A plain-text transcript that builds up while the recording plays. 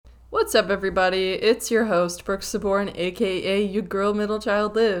What's up, everybody? It's your host, Brooke Saborn, aka Your Girl Middle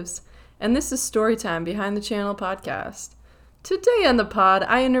Child Lives, and this is Storytime Behind the Channel podcast. Today on the pod,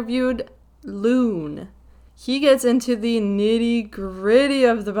 I interviewed Luan. He gets into the nitty gritty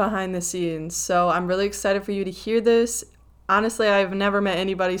of the behind the scenes, so I'm really excited for you to hear this. Honestly, I've never met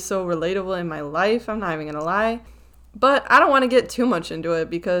anybody so relatable in my life, I'm not even gonna lie. But I don't want to get too much into it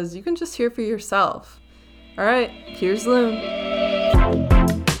because you can just hear for yourself. Alright, here's Luan.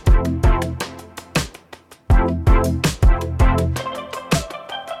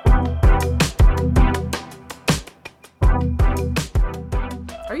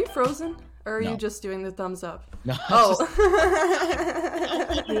 Are you frozen? Or are No. you just doing the thumbs up? No. Oh.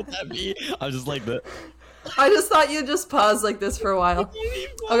 Would that be? I was just like that. I just thought you'd just pause like this for a while.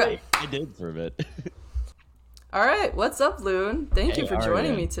 Okay. I did for a bit. Alright, what's up, Luan? Thank you Hey, for how are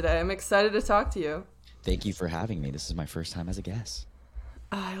joining you? me today. I'm excited to talk to you. Thank you for having me. This is my first time as a guest.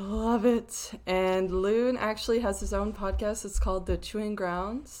 I love it. And Luan actually has his own podcast. It's called The Chewing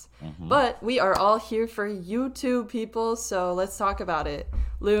Grounds. But we are all here for YouTube, people, so let's talk about it.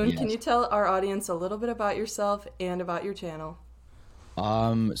 Luan, can Yes. you tell our audience a little bit about yourself and about your channel?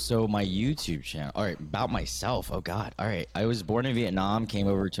 So my YouTube channel. All right, about myself. Oh God. All right. I was born in Vietnam, came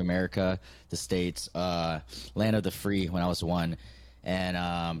over to America, the States, land of the free when I was 1,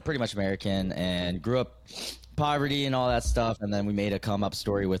 and pretty much American, and grew up poverty and all that stuff. And then we made a come up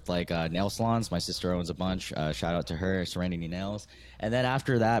story with like nail salons. My sister owns a bunch. Shout out to her, Serenity Nails. And then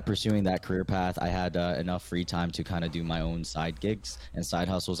after that, pursuing that career path, I had enough free time to kind of do my own side gigs and side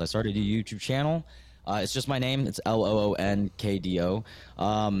hustles. I started a YouTube channel. It's just my name. It's LOONKDO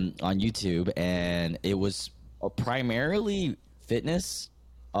on YouTube, and it was primarily fitness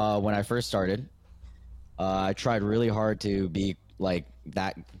when I first started. I tried really hard to be like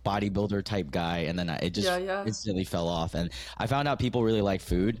that bodybuilder type guy, and then it just Yeah. instantly fell off. And I found out people really like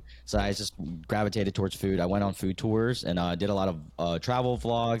food, so I just gravitated towards food. I went on food tours and did a lot of travel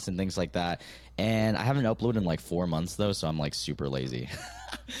vlogs and things like that. And I haven't uploaded in like 4 months though, so I'm like super lazy.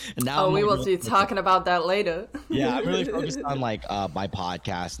 And now Oh, I'm we like, will really be talking about that later. yeah, I'm really focused on like my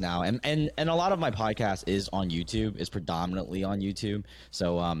podcast now, and a lot of my podcast is on YouTube. It's predominantly on YouTube,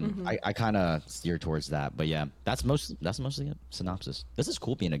 so I kind of steer towards that. But yeah, that's mostly a synopsis. This is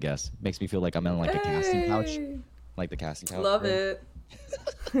cool being a guest. Makes me feel like I'm in like a casting couch, Hey! like the casting couch. Love room. it.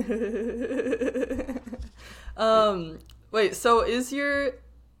 Wait, so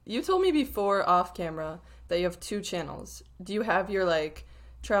you told me before off camera that you have 2 channels. Do you have your like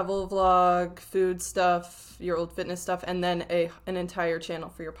travel vlog, food stuff, your old fitness stuff, and then an entire channel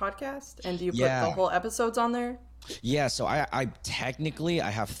for your podcast? And do you put Yeah. the whole episodes on there? Yeah, so I technically I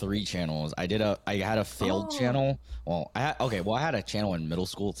have 3 channels. I had a failed channel. Well, I had a channel in middle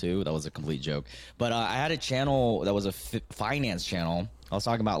school too. That was a complete joke. But I had a channel that was a finance channel. I was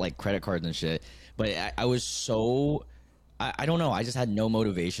talking about like credit cards and shit. But I was so I don't know. I just had no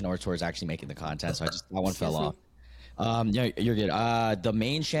motivation or towards actually making the content, so that one fell Excuse me. off. Yeah, you're good. The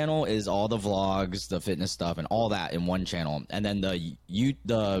main channel is all the vlogs, the fitness stuff, and all that in one channel. And then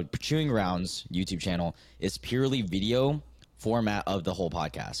the Chewing Grounds YouTube channel is purely video format of the whole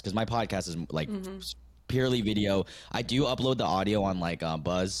podcast. Because my podcast is like purely video. I do upload the audio on like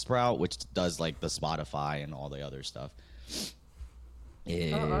Buzzsprout, which does like the Spotify and all the other stuff.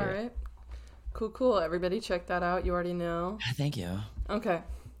 Yeah. Oh, all right. Cool. Everybody check that out. You already know. Thank you. Okay.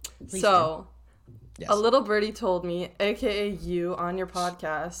 Please So, Yes. a little birdie told me, aka you, on your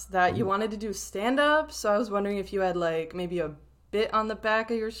podcast, that you wanted to do stand-up. So I was wondering if you had like maybe a bit on the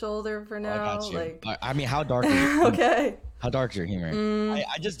back of your shoulder for I now. got you. Like, I mean, how dark are you? okay, How dark is your humor?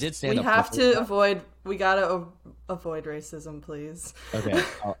 I just did stand we up. have to avoid. We gotta avoid racism, please. Okay,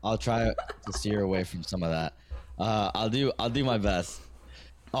 I'll try to steer away from some of that. I'll do my best.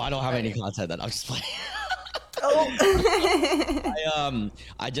 Oh, I don't have any content that I'm just playing.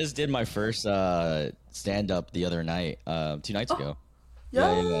 I just did my first stand up the other night, 2 nights ago.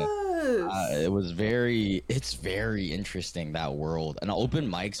 Yes. It's very interesting, that world. And open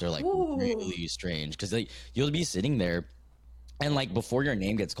mics are like Ooh. really strange because like you'll be sitting there and like before your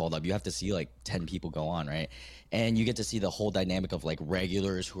name gets called up, you have to see like 10 people go on, right? And you get to see the whole dynamic of like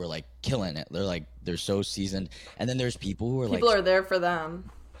regulars who are like killing it. They're so seasoned. And then there's people who are People like are there for them.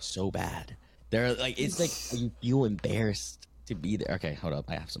 so bad. They're like, it's like you feel embarrassed to be there. Okay, hold up.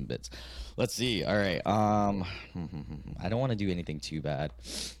 I have some bits. Let's see. All right. I don't want to do anything too bad.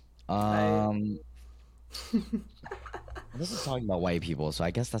 This is talking about white people, so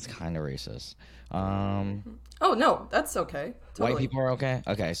I guess that's kind of racist. Oh no, that's okay. Totally. White people are okay.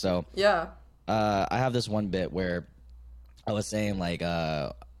 Okay, so Yeah. I have this one bit where I was saying like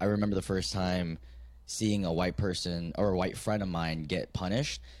I remember the first time seeing a white person or a white friend of mine get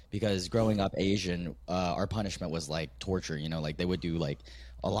punished because growing up Asian, our punishment was like torture. You know, like they would do like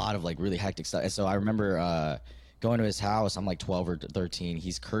a lot of like really hectic stuff. And so I remember going to his house. I'm like 12 or 13.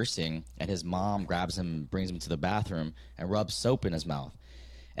 He's cursing, and his mom grabs him, brings him to the bathroom, and rubs soap in his mouth.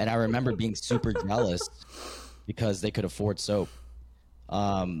 And I remember being super jealous because they could afford soap.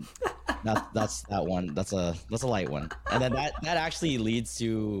 Um, that's that one. That's a light one. And then that actually leads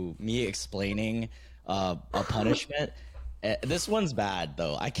to me explaining a punishment. This one's bad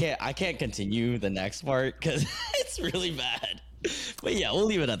though. I can't continue the next part because it's really bad. But yeah, we'll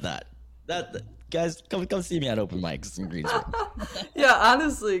leave it at that. Guys, come see me at open mics in Greensboro. Yeah,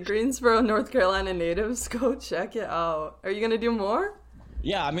 honestly, Greensboro, North Carolina natives, go check it out. Are you gonna do more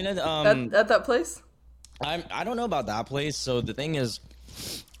Yeah, I mean, at that place? I don't know about that place. So the thing is,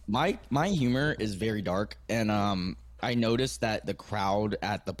 my humor is very dark, and I noticed that the crowd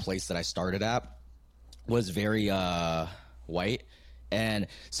at the place that I started at was very white, and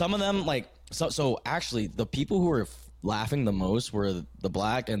some of them like so actually the people who were laughing the most were the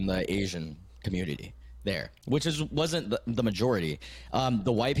black and the Asian community there, which wasn't the majority.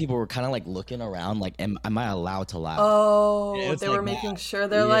 The white people were kind of like looking around like, am I allowed to laugh? Oh, It's they like were making that. sure.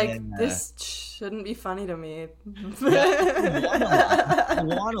 They're Yeah. like, this shouldn't be funny to me. I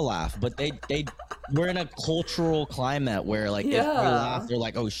want to laugh, but they we're in a cultural climate where like if they laugh, Yeah. they're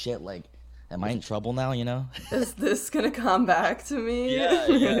like, oh shit, like am I in trouble now? You know? Is this gonna come back to me? Yeah.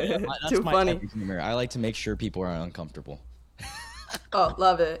 That's Too my funny. type of humor. I like to make sure people are uncomfortable. Oh,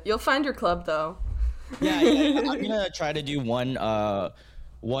 love it. You'll find your club though. Yeah. I'm gonna try to do one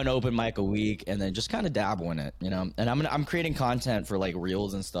open mic a week and then just kind of dabble in it, you know. And I'm creating content for like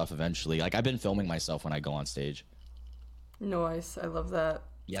reels and stuff eventually. Like I've been filming myself when I go on stage. Nice. I love that.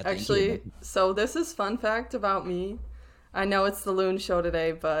 Yeah, thank Actually, you. so this is fun fact about me. I know it's the Loon show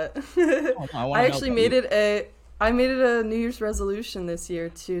today, but I wanna I know actually about made you. I made it a New Year's resolution this year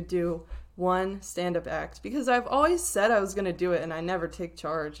to do one stand-up act because I've always said I was going to do it and I never take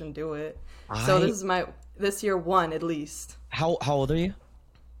charge and do it. So I this is this year one at least. how old are you?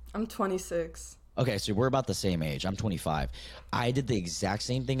 I'm 26. Okay, so we're about the same age. I'm 25. I did the exact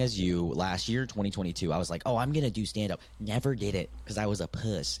same thing as you last year, 2022. I was like, "Oh, I'm gonna do stand up." Never did it because I was a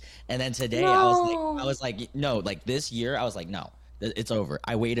puss. And then today, No. I was like, no, like this year, I was like, no, it's over.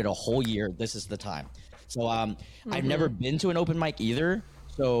 I waited a whole year. This is the time. So, I've never been to an open mic either.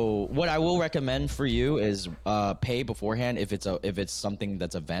 So, what I will recommend for you is pay beforehand if it's something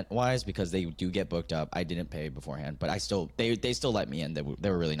that's event wise because they do get booked up. I didn't pay beforehand, but they still let me in. They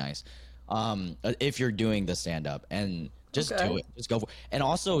were really nice. If you're doing the stand up and just Okay. do it, just go for. And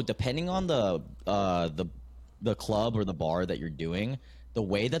also, depending on the club or the bar that you're doing, the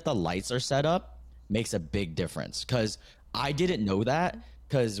way that the lights are set up makes a big difference. Because I didn't know that.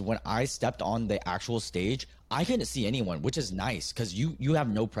 Because when I stepped on the actual stage, I couldn't see anyone, which is nice. Because you have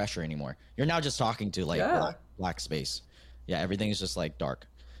no pressure anymore. You're now just talking to like Yeah. black space. Yeah, everything is just like dark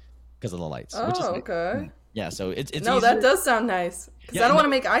because of the lights, which is Oh, nice. okay. Yeah. So it's No, easier. that does sound nice. Because Yeah, I don't no, want to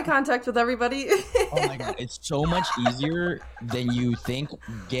make eye contact with everybody. oh my god, it's so much easier than you think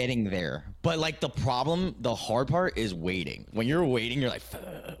getting there. But like the hard part is waiting. When you're waiting, you're like,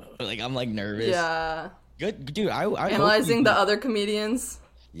 like I'm like nervous. Yeah. Good, dude. I hope Analyzing you, the other comedians.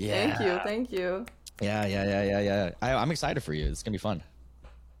 yeah, Thank you. yeah. I'm excited for you. It's gonna be fun.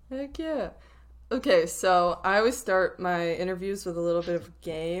 Heck yeah. Okay, so I always start my interviews with a little bit of a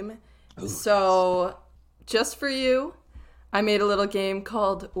game. So, just for you, I made a little game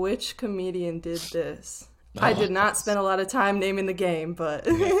called Which Comedian Did This? I did not spend a lot of time naming the game, but.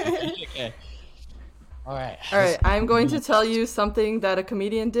 Okay. All right. All right, I'm going to tell you something that a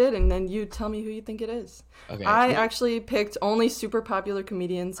comedian did, and then you tell me who you think it is. Okay. I actually picked only super popular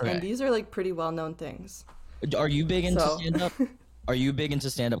comedians, Okay. and these are like pretty well-known things. Are you big into So- stand up? Are you big into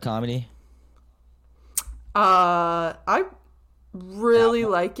stand up comedy? I really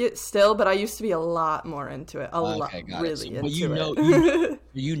like it still, but I used to be a lot more into it. A lot, Okay, got it. really But into know it.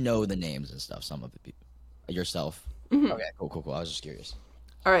 you know the names and stuff. Some of the people yourself. Mm-hmm. Okay, cool. I was just curious.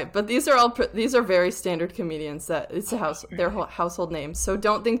 All right, but these are very standard comedians that it's their household names. So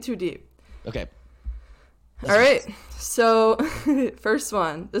don't think too deep. Okay. All right, so first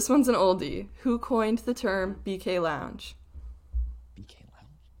one. This one's an oldie. Who coined the term BK Lounge? BK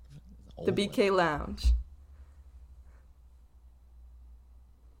Lounge. The BK Lounge.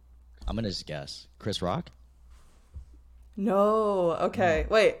 I'm gonna just guess. Chris Rock. No. Okay.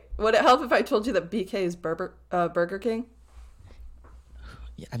 Wait. Would it help if I told you that BK is Burger King?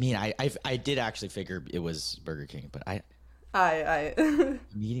 Yeah, I mean, I did actually figure it was Burger King, but I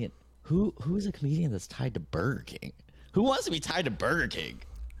comedian who's a comedian that's tied to Burger King? Who wants to be tied to Burger King?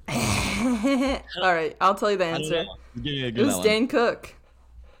 All right, I'll tell you the I don't know. answer. Yeah, It give was that one. Dane Cook,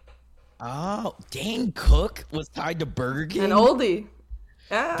 Oh, Dane Cook was tied to Burger King? an oldie. Dude,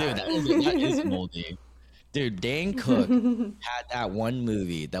 Yeah. that is an oldie. Dude, Dane Cook had that one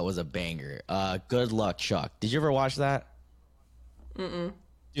movie that was a banger. Good Luck Chuck. Did you ever watch that? Mm-mm.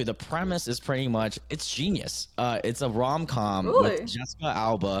 Dude, the premise is pretty much it's genius. It's a rom-com with Really? Jessica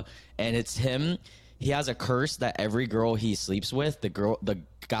Alba, and it's him. He has a curse that every girl he sleeps with, the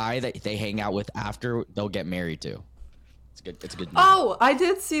guy that they hang out with after, they'll get married to. It's good. It's a good movie. Oh, I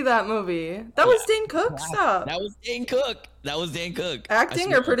did see that movie. That was Dane Cook. Stop. That was Dane Cook. That was Dane Cook. I Acting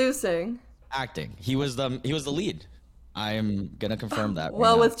swear. or producing? Acting. He was the lead. I'm gonna confirm that.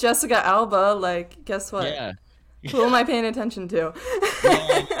 Well, right with Jessica Alba, like, guess now. what? Yeah. Who am I paying attention to?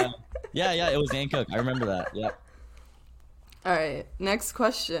 Yeah, it was Dane Cook. I remember that. Yeah. All right, next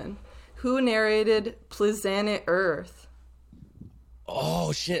question. Who narrated Planet Earth?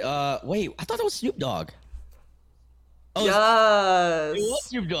 Oh shit. Wait. I thought that was Snoop Dogg. Oh, Yes. it was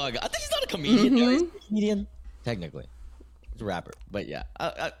Snoop Dogg. I think he's not a comedian. No, he's a comedian. Technically, he's a rapper. But yeah,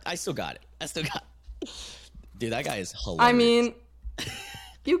 I still got it. I still got it. Dude, that guy is hilarious. I mean,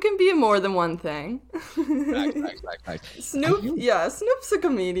 you can be more than one thing. Facts. Snoop's a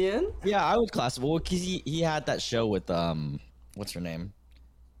comedian. Yeah, I would classify. Well, because he had that show with what's her name?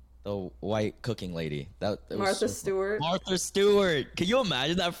 The white cooking lady. That was Martha so- Stewart. Martha Stewart. Can you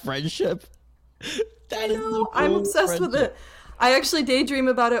imagine that friendship? That is the No, I'm coolest obsessed with friendship. it. I actually daydream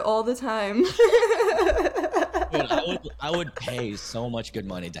about it all the time. Dude, I would pay so much good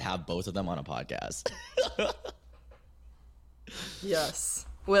money to have both of them on a podcast. Yes.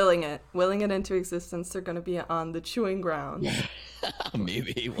 Willing it into existence. They're going to be on the chewing ground.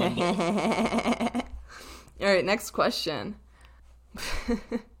 Maybe one day. All right, next question.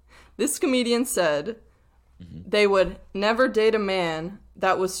 This comedian said they would never date a man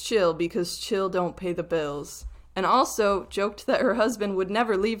that was chill because chill don't pay the bills. And also joked that her husband would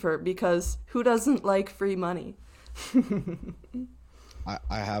never leave her because who doesn't like free money? I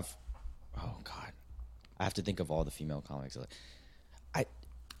have, oh god, I have to think of all the female comics.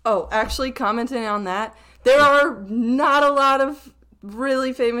 Oh, actually, commenting on that, there are not a lot of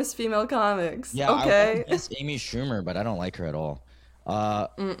really famous female comics. Yeah, okay. It's Amy Schumer, but I don't like her at all.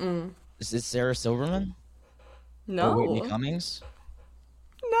 Is it Sarah Silverman? No. Or Whitney Cummings?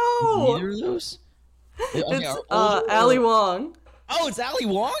 No. Neither of those? It's Ali Wong. Oh, it's Ali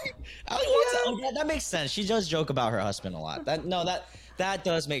Wong? Ali Wong? Yeah. That makes sense. She does joke about her husband a lot. That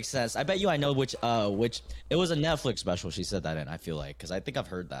does make sense. I bet you I know which it was a Netflix special she said that in, I feel like, because I think I've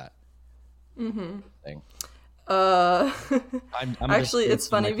heard that. Thing. I'm Actually, just it's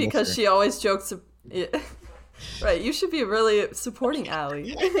funny my because culture. she always jokes. Yeah. Right, you should be really supporting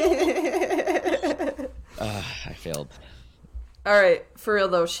Ali. I failed. All right, for real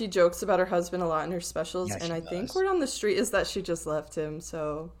though, she jokes about her husband a lot in her specials, Yeah, and she I think does. word on the street is that she just left him.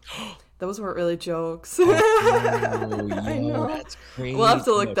 So those weren't really jokes. Oh, I yo, know. that's crazy. We'll have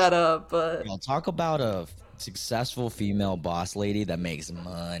to look that up, but Yo, talk about a successful female boss lady that makes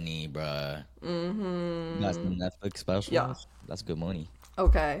money, bruh. That's the Netflix special. Yeah. That's good money.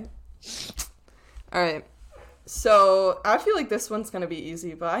 okay. All right. So I feel like this one's gonna be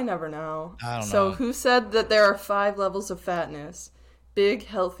easy, but I never know. I don't So know. who said that there are 5 levels of fatness? Big,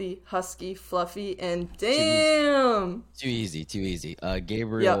 healthy, husky, fluffy, and damn. Too easy.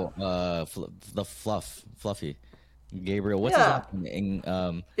 Gabriel, Fluffy. Gabriel, what's Yeah. his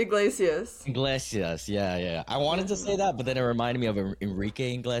name? Iglesias. Iglesias. Yeah. I wanted to say that, but then it reminded me of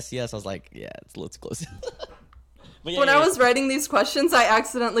Enrique Iglesias. I was like, yeah, it's close. But yeah, When I was writing these questions, I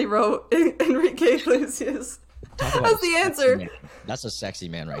accidentally wrote Enrique Iglesias talk about as the a sexy answer. man. That's a sexy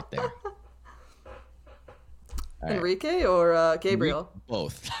man right there. All right. Enrique or Gabriel?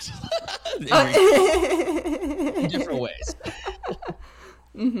 Both. Uh, In different ways.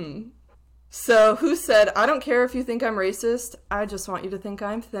 So, who said, I don't care if you think I'm racist, I just want you to think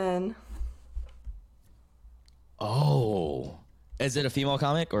I'm thin? Oh. Is it a female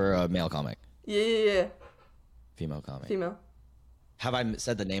comic or a male comic? Yeah. Female comic. Female. Have I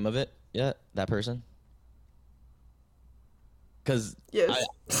said the name of it yet? That person? Because Yes.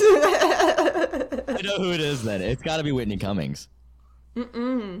 I know who it is then. It's got to be Whitney Cummings.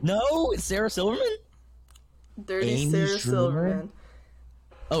 No, it's Sarah Silverman? Dirty Amy Sarah Schumer? Silverman.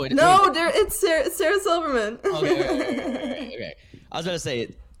 Oh, it, No, wait. it's Sarah Silverman. Okay. I was going to say,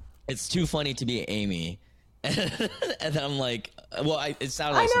 it's too funny to be Amy. And then I'm like, well, it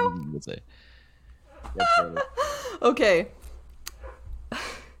sounded like I know. something you would say. Okay.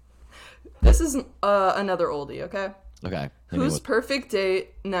 This is another oldie, okay? Okay. Whose perfect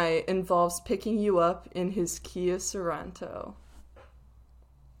date night involves picking you up in his Kia Sorento?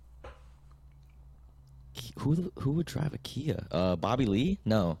 Who would drive a Kia? Bobby Lee?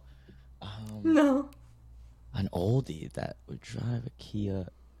 No. No. An oldie that would drive a Kia.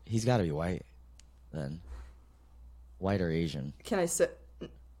 He's got to be white, then. White or Asian? Can I say?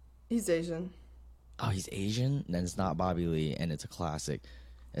 He's Asian. Oh, he's Asian? Then it's not Bobby Lee, and it's a classic.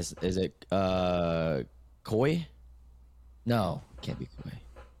 Is it Koi? No, can't be Koi.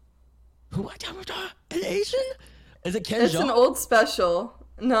 Who? An Asian? Is it Ken It's Jeong? an old special.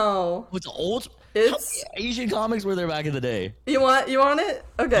 No. What's old? It's How many Asian comics were there back in the day? you want it?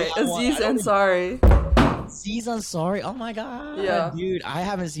 Okay, Yeah, I want- I Aziz don't Ansari. Aziz Ansari. Oh my god, Yeah. dude! I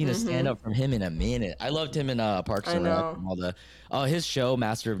haven't seen a stand up from him in a minute. I loved him in Parks I and Rec. know. And all the his show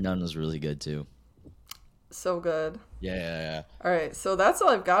Master of None was really good too. So good. Yeah. All right, so that's all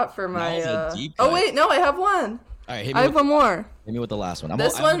I've got for my. was a deep Oh cut. wait, no, I have one. All right, I have one more. hit me with the last one.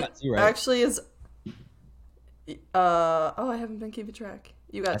 This I one got two, right? actually is. Oh, I haven't been keeping track.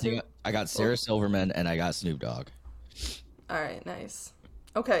 You got I two. think I got Sarah Silverman and I got Snoop Dogg. All right, nice.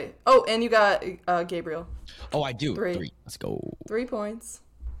 Okay. Oh, and you got Gabriel. Oh, I do. Three. 3. Let's go. 3 points.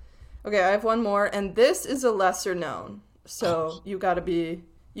 Okay, I have one more, and this is a lesser known. So you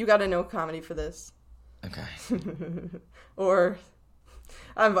gotta know comedy for this. Okay. Or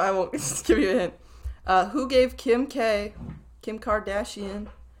I won't just give you a hint. Who gave Kim Kardashian,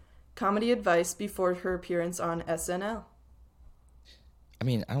 comedy advice before her appearance on SNL? I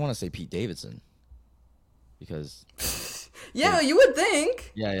mean, I don't want to say Pete Davidson because Yeah, you would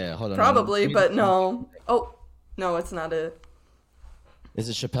think. yeah. Hold on. Probably, but no. Oh, no, it's not it. Is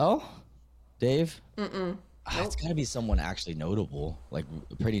it Chappelle? Dave? Mm-mm. It's got to be someone actually notable, like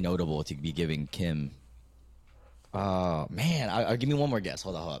pretty notable to be giving Kim. Oh man, I'll give me one more guess.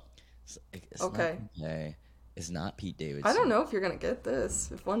 Hold up. It's Okay. Okay. It's not Pete Davidson. I don't know if you're gonna get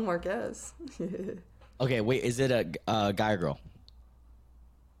this. If one more guess. Okay, wait. Is it a guy or girl?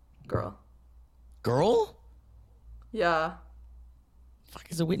 Girl. Girl? Yeah. Fuck,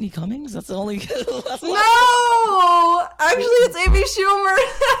 is it Whitney Cummings? That's the only. That's No! Actually, it's Amy Schumer.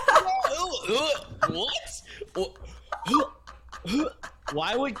 What?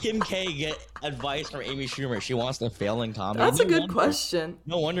 Why would Kim K get advice from Amy Schumer? She wants to fail in comedy. That's a No good wonder- question.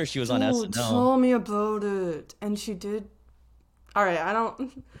 No wonder she was on Oh, SNL. tell me about it. And she did. All right,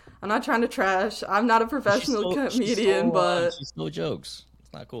 I'm not trying to trash. I'm not a professional comedian, but she stole jokes.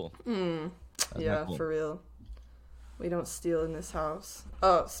 It's not cool. That's yeah, not cool. for real. We don't steal in this house.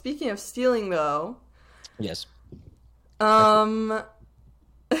 Oh, speaking of stealing, though, Yes. I'm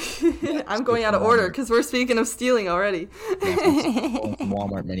going out of order because we're speaking of stealing already. Going from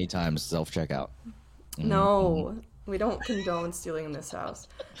Walmart many times, self checkout. No, we don't condone stealing in this house.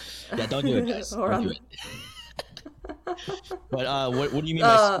 Yeah, don't do it, guys. Or Don't on- do it. But what do you mean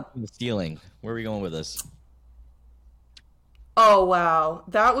by stealing? Where are we going with this? Oh, wow.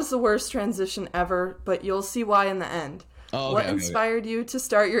 That was the worst transition ever, but you'll see why in the end. Oh, What okay. inspired you to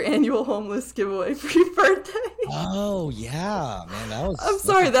start your annual homeless giveaway for your birthday? Oh yeah, man, that was. I'm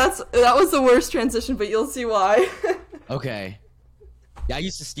sorry, that was the worst transition, but you'll see why. Okay. Yeah, I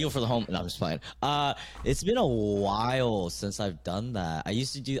used to steal for the home. No, I'm just playing. It's been a while since I've done that. I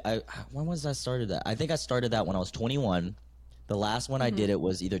used to do. When was I started that? I think I started that when I was 21. The last one I did it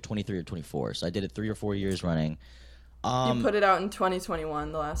was either 23 or 24. So I did it 3 or 4 years running. You put it out in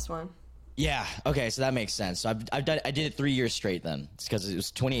 2021, the last one. Yeah. Okay. So that makes sense. So I did it 3 years straight then. It's because it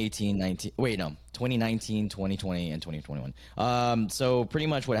was 2018, 19. Wait, no, 2019, 2020, and 2021. So pretty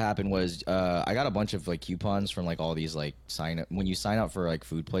much what happened was I got a bunch of like coupons from like all these like when you sign up for like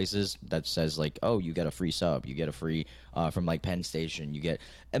food places that says like, oh, you get a free sub, you get a free from like Penn Station, you get.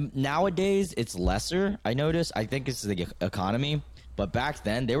 And nowadays it's lesser. I notice. I think it's the economy. But back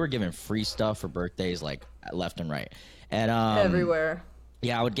then they were giving free stuff for birthdays like left and right. And Everywhere.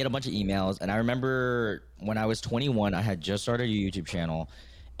 yeah, I would get a bunch of emails, and I remember when I was 21, I had just started a YouTube channel,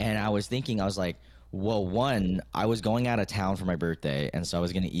 and I was thinking, I was like, well, one, I was going out of town for my birthday, and so I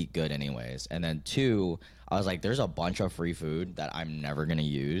was going to eat good anyways, and then two, I was like, there's a bunch of free food that I'm never going to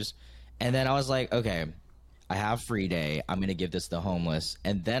use, and then I was like, okay, I have free day, I'm going to give this to the homeless,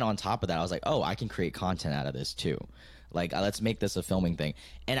 and then on top of that, I was like, oh, I can create content out of this too. Like, let's make this a filming thing.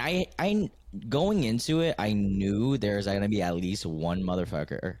 And I going into it, I knew there's going to be at least one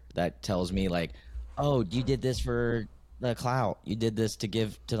motherfucker that tells me, like, oh, you did this for the clout. You did this to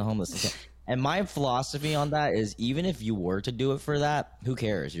give to the homeless. And my philosophy on that is, even if you were to do it for that, who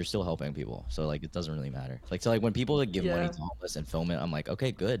cares? You're still helping people. So, like, it doesn't really matter. Like, so, like, when people like, give money to homeless and film it, I'm like,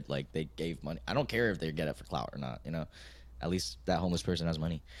 okay, good. Like, they gave money. I don't care if they get it for clout or not, you know? At least that homeless person has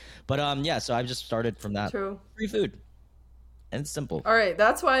money. But, yeah, so I've just started from that. True. Free food. And it's simple. All right,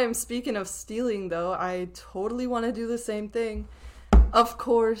 that's why I'm speaking of stealing, though. I totally want to do the same thing. Of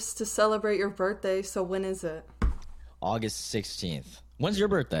course, to celebrate your birthday. So when is it? August 16th. When's your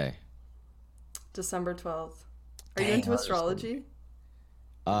birthday? December 12th. Are you Dang, into astrology?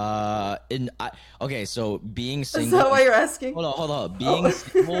 Okay, so being Is single. that why you're asking? Hold on. Being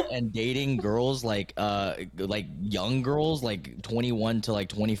single and dating girls like young girls like 21 to like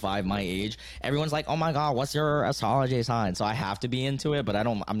 25 my age, everyone's like, "Oh my God, what's your astrology sign?" So I have to be into it, but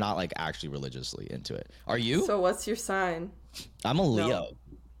I'm not like actually religiously into it. Are you? So what's your sign? I'm a Leo. No.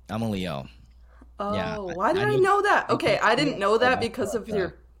 I'm a Leo. Yeah. Oh, why did I know that? Okay, I didn't know that that's because of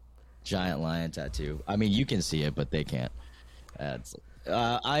your... giant lion tattoo. I mean, you can see it, but they can't. That's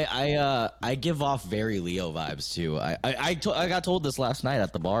I give off very Leo vibes too. I got told this last night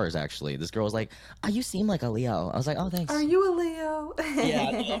at the bars. Actually, this girl was like, "Oh, you seem like a Leo." I was like, "Oh, thanks." Are you a Leo?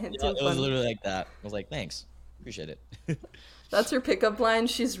 Yeah, Too it was funny. literally like that. I was like, "Thanks, appreciate it." That's her pickup line.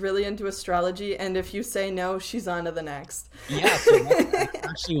 She's really into astrology, and if you say no, she's on to the next. Yeah, so that's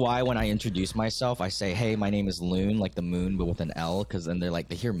actually why when I introduce myself, I say, "Hey, my name is Loon," like the moon, but with an L, because then they're like,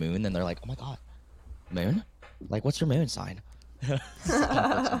 they hear moon, and they're like, "Oh my God, moon? Like, what's your moon sign?"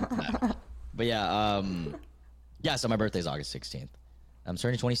 But yeah. So my birthday's August 16th. I'm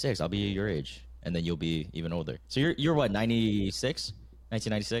turning 26. I'll be your age, and then you'll be even older. So you're what, 96,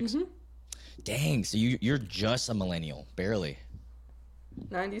 1996? Mm-hmm. Dang. So you're just a millennial, barely.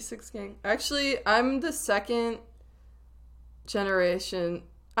 96 gang. Actually, I'm the second generation.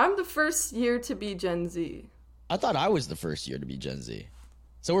 I'm the first year to be Gen Z. I thought I was the first year to be Gen Z.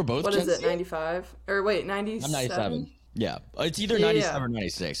 So we're both What Gen is it, Z? 95? Or wait, 97? I'm 97. Yeah, it's either Yeah, 97 yeah. or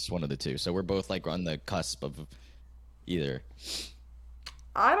 96, one of the two. So we're both like on the cusp of either.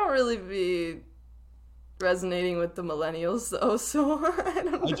 I don't really be resonating with the millennials, though, so I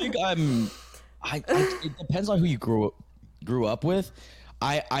don't know. I think it depends on who you grew up with.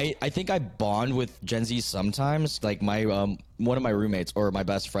 I think I bond with Gen Z sometimes. Like my one of my roommates or my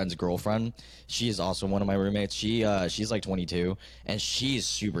best friend's girlfriend, she is also one of my roommates. She's like 22 and she's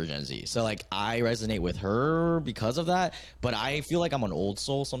super Gen Z. So like I resonate with her because of that. But I feel like I'm an old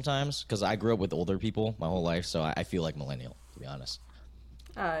soul sometimes because I grew up with older people my whole life. So I feel like millennial, to be honest.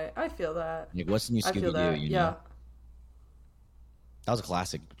 I feel that. Like, what's the new I feel Scooby that. Doo? You Yeah. know, that was a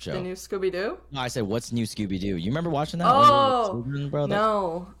classic show. The new Scooby Doo? No, I said, what's new Scooby Doo? You remember watching that? Oh, Children, bro?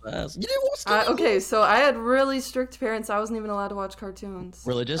 no. You didn't watch Scooby-Doo? Okay, so I had really strict parents. I wasn't even allowed to watch cartoons.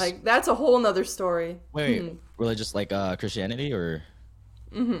 Religious? Like, that's a whole nother story. Wait, religious like Christianity or?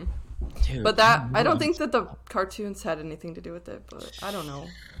 Mm-hmm. Dude, But that, I don't think that the cartoons had anything to do with it, but I don't know.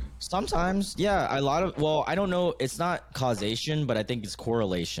 sometimes, yeah, I don't know. It's not causation, but I think it's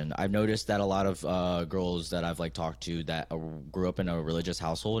correlation. I've noticed that a lot of girls that I've like talked to that grew up in a religious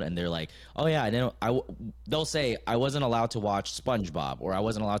household, and they're like, "Oh yeah, they'll say I wasn't allowed to watch SpongeBob or I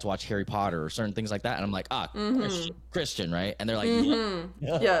wasn't allowed to watch Harry Potter or certain things like that," and I'm like, Christian, right? And they're like,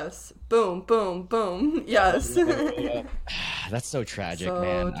 yeah. Yes. Boom, boom, boom. Yes. That's so tragic, So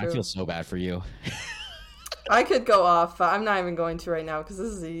man. I true. feel so bad for you. I could go off, but I'm not even going to right now because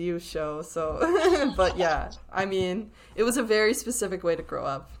this is a youth show. So, but yeah, I mean, it was a very specific way to grow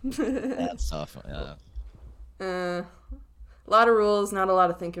up. That's tough. Yeah. A lot of rules, not a lot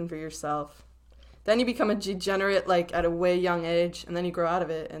of thinking for yourself. Then you become a degenerate like at a way young age, and then you grow out of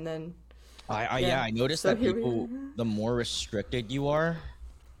it, and then I noticed So that here we people, the more restricted you are,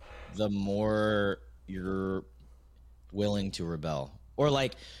 the more you're willing to rebel. Or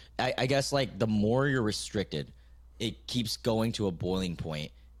like, I guess like the more you're restricted, it keeps going to a boiling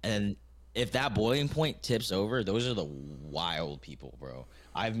point, and if that boiling point tips over, those are the wild people, bro.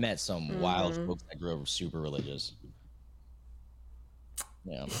 I've met some wild folks that grew up super religious.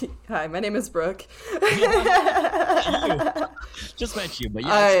 Yeah. Hi, my name is Brooke. Just met you, but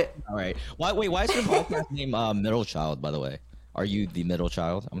yeah. I All right. Why is your podcast name Middle Child, by the way? Are you the middle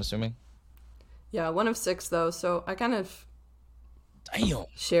child, I'm assuming? yeah, one of 6 though, so I kind of Damn.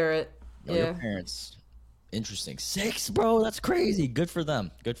 share it. Yo, Yeah. your parents. Interesting. 6, bro. That's crazy. Good for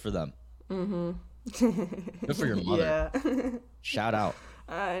them. Good for them. Good for your mother. Yeah. Shout out.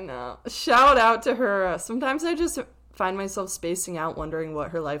 I know. Shout out to her. Sometimes I just find myself spacing out wondering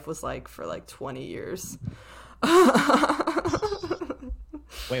what her life was like for like 20 years.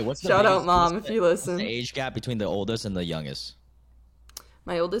 Wait, what's the Shout out, biggest- Mom, what's if you what's listen. the age gap between the oldest and the youngest?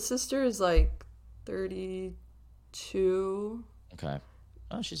 My oldest sister is like 32, Okay.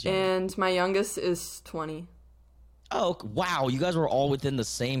 Oh, she's young. and my youngest is 20. Oh, wow. You guys were all within the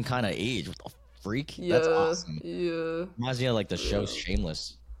same kind of age. What the freak? Yeah. That's awesome. Yeah. Reminds me of like the show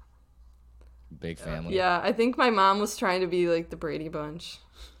Shameless. Big family. Yeah, I think my mom was trying to be like the Brady Bunch.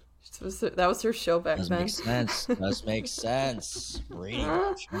 That was her show back Does then. make sense. Does make sense. Brady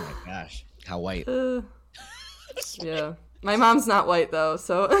Bunch. Oh my gosh. How white. Yeah. My mom's not white though,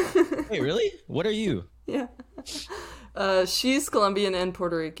 so Wait, really? What are you? yeah. She's Colombian and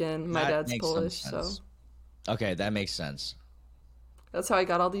Puerto Rican. My That dad's makes some Polish, so sense. Okay, that makes sense. that's how I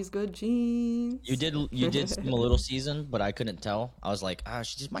got all these good You genes. did seem a little seasoned, but I couldn't tell. I was like,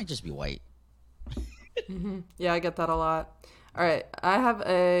 she just might just be white. Yeah, I get that a lot. All right, I have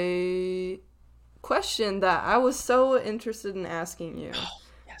a question that I was so interested in asking you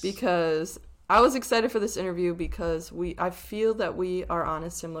Yes. because I was excited for this interview because I feel that we are on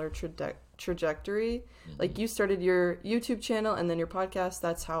a similar trajectory. Like you started your YouTube channel and then your podcast.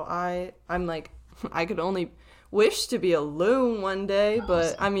 That's how I'm like I could only wish to be a loon one day,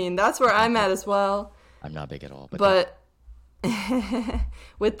 but I mean that's where I'm at as well. I'm not big at all, but But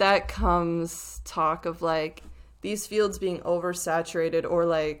with that comes talk of like these fields being oversaturated or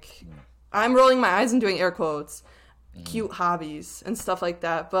like I'm rolling my eyes and doing air quotes, cute hobbies and stuff like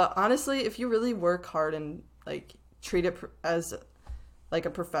that. But honestly, if you really work hard and like treat it as like a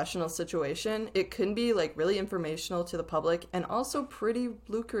professional situation, it can be like really informational to the public and also pretty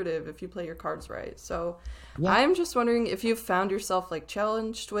lucrative if you play your cards right. So Yeah. I'm just wondering if you've found yourself like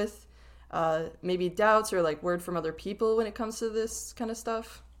challenged with maybe doubts or like word from other people when it comes to this kind of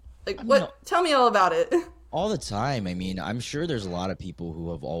stuff. Like, tell me all about it. all the time. I mean, I'm sure there's a lot of people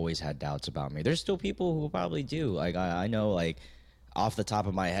who have always had doubts about me. There's still people who probably do. Like I know, like off the top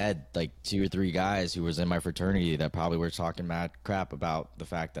of my head, like 2 or 3 guys who was in my fraternity that probably were talking mad crap about the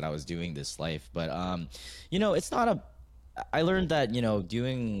fact that I was doing this life. But it's not a. I learned that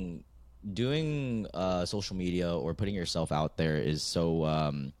doing social media or putting yourself out there is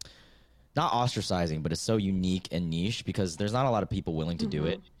so not ostracizing, but it's so unique and niche because there's not a lot of people willing to do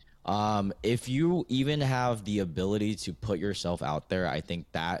it. If you even have the ability to put yourself out there, I think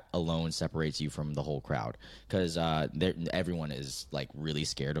that alone separates you from the whole crowd because everyone is like really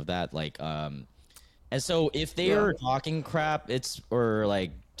scared of that. And so if they Yeah. are talking crap, or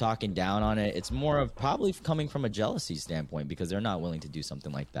like talking down on it, it's more of probably coming from a jealousy standpoint because they're not willing to do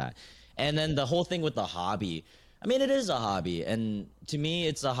something like that. And then the whole thing with the hobby, I mean, it is a hobby, and to me,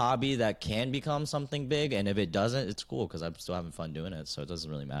 it's a hobby that can become something big. And if it doesn't, it's cool because I'm still having fun doing it, so it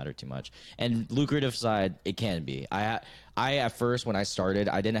doesn't really matter too much. And lucrative side, it can be. I at first when I started,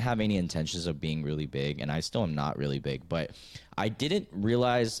 I didn't have any intentions of being really big, and I still am not really big. But I didn't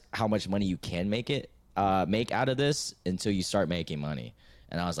realize how much money you can make out of this until you start making money.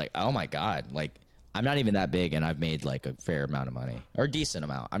 And I was like, oh my god, like I'm not even that big, and I've made like a fair amount of money or a decent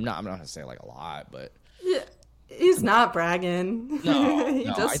amount. I'm not gonna say like a lot, but. Yeah. He's not bragging. No, he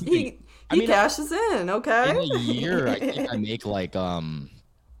no. just he cashes in, okay? In a year, I think I make like I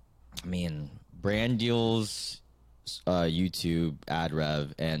mean, brand deals, YouTube ad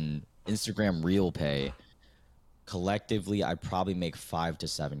rev, and Instagram Reel Pay. Collectively, I probably make 5 to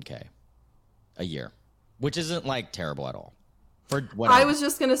 7K a year, which isn't like terrible at all. For what I was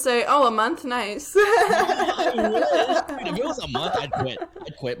just gonna say, oh, a month, nice. I wish. Dude, if it was a month, I'd quit.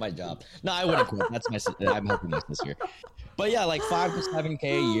 I'd quit my job. No, I wouldn't quit. I'm hoping this year. But yeah, like 5 to 7K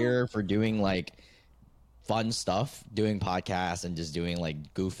a year for doing like fun stuff, doing podcasts and just doing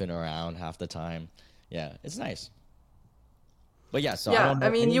like goofing around half the time. Yeah, it's nice. But yeah, so I Yeah, don't I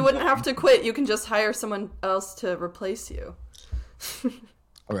know mean, you wouldn't have to quit. You can just hire someone else to replace you.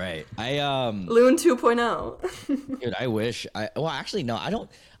 Right. Loon 2.0. Dude, I wish well actually no, I don't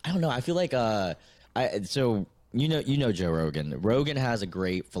know. I feel like so you know Joe Rogan. Rogan has a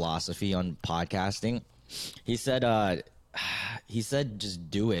great philosophy on podcasting. He said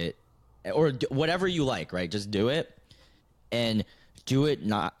just do it or whatever you like, right? Just do it and do it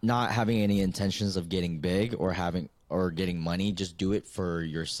not having any intentions of getting big or getting money. Just do it for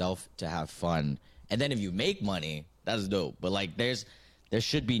yourself to have fun. And then if you make money, that's dope. But like there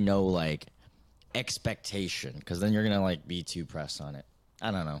should be no like expectation because then you're gonna like be too pressed on it.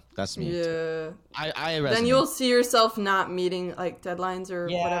 I don't know. That's me. Yeah. I Then resonate. you'll see yourself not meeting like deadlines or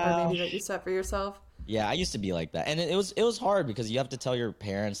Yeah. whatever maybe that you set for yourself. Yeah, I used to be like that, and it was hard because you have to tell your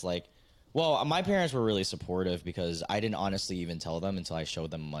parents like, well, my parents were really supportive because I didn't honestly even tell them until I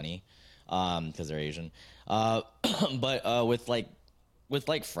showed them money, because they're Asian. But with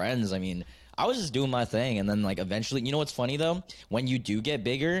like friends, I mean, I was just doing my thing, and then like eventually, you know what's funny though? When you do get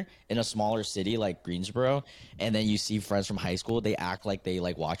bigger in a smaller city like Greensboro, and then you see friends from high school, they act like they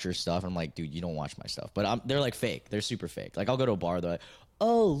like watch your stuff. I'm like, dude, you don't watch my stuff, but they're like fake. They're super fake. Like I'll go to a bar, they're like,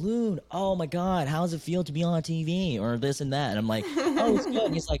 oh, Loon, oh my God, how does it feel to be on TV or this and that? And I'm like, oh, it's good.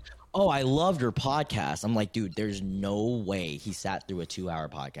 And he's like, oh, I loved your podcast. I'm like, dude, there's no way he sat through a 2-hour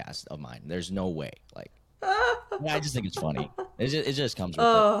podcast of mine. There's no way. Like, yeah, I just think it's funny. It just comes with it.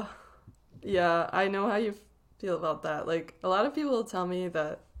 Oh, yeah, I know how you feel about that. Like, a lot of people tell me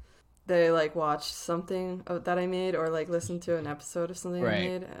that they like watched something that I made or like listened to an episode of something I Right.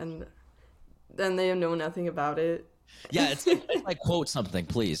 made, and then they know nothing about it. Yeah, it's like quote something,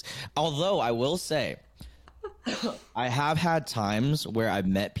 please. Although I will say, I have had times where I've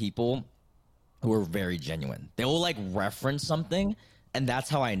met people who are very genuine. They will like reference something, and that's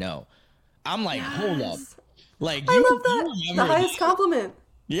how I know. I'm like, hold up, Yes, like I love you that. The remember highest that? compliment.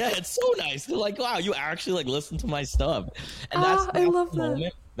 Yeah, it's so nice. They're like, wow, you actually like listen to my stuff, and I that's love the that.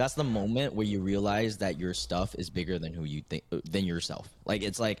 moment. That's the moment where you realize that your stuff is bigger than who you think than yourself. Like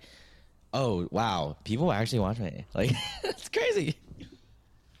it's like, oh wow, people actually watch me. Like it's crazy.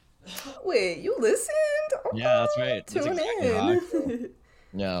 Wait, you listened? Yeah, that's right. That's Tune exactly how I feel. in.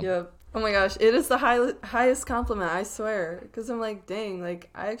 Yeah. Yep. Oh my gosh, it is the highest compliment, I swear. Because I'm like, dang, like,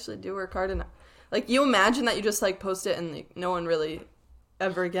 I actually do work hard. And, like, you imagine that you just, like, post it and like, no one really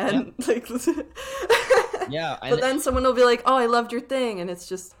ever Yeah. again. Like, Yeah. but And then someone will be like, oh, I loved your thing. And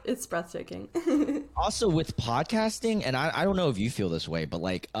it's breathtaking. also with podcasting, and I don't know if you feel this way, but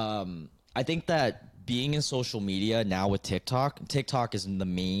like I think that being in social media now with TikTok is the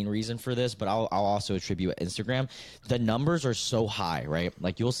main reason for this, but I'll also attribute Instagram. The numbers are so high, right?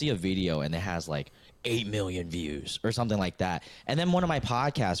 Like you'll see a video and it has like 8 million views or something like that. And then one of my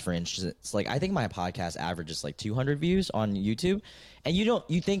podcasts, for instance, like I think my podcast averages like 200 views on YouTube. And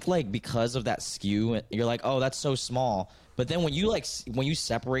you think like because of that skew, you're like, oh, that's so small. But then when you like when you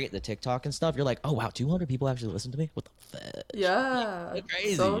separate the TikTok and stuff, you're like, oh wow, 200 people actually listen to me. What the fudge? Yeah.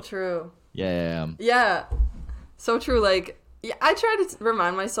 That's So crazy. true. Yeah. Yeah. So true. Like, yeah, I try to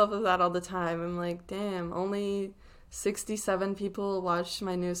remind myself of that all the time. I'm like, damn, only 67 people watched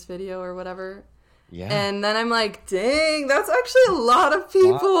my newest video or whatever. Yeah. And then I'm like, dang, that's actually a lot of Wow.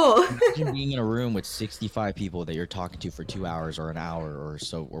 people. Imagine being in a room with 65 people that you're talking to for 2 hours or an hour or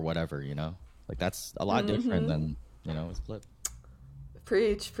so or whatever, you know? Like that's a lot different than, a flip.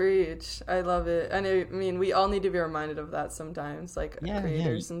 Preach, preach. I love it. And I mean, we all need to be reminded of that sometimes, like Yeah.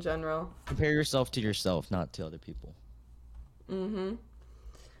 creators in general. Compare yourself to yourself, not to other people. All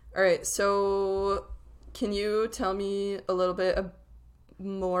right, so can you tell me a little bit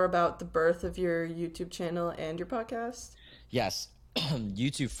more about the birth of your YouTube channel and your podcast? Yes.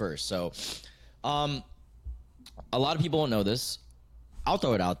 YouTube first. So, um, a lot of people don't know this. I'll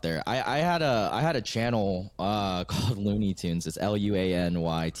throw it out there. I had a channel called Looney Tunes. It's LuanyTunes.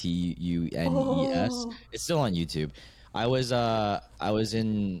 Oh, It's still on YouTube. I was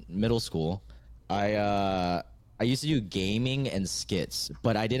in middle school. I used to do gaming and skits,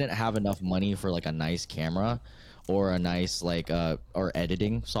 but I didn't have enough money for like a nice camera or a nice like or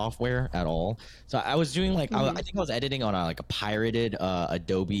editing software at all. So I was doing like I think I was editing on like a pirated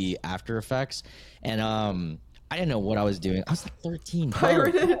Adobe After Effects, and I didn't know what I was doing. I was like 13, 12.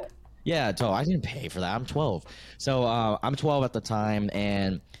 pirated. Yeah, 12. I didn't pay for that. I'm 12. So I'm 12 at the time,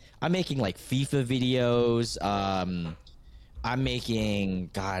 and I'm making like FIFA videos. I'm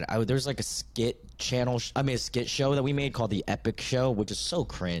making there's like a skit channel. A skit show that we made called the Epic Show, which is so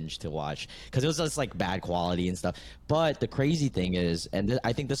cringe to watch because it was just like bad quality and stuff. But the crazy thing is, and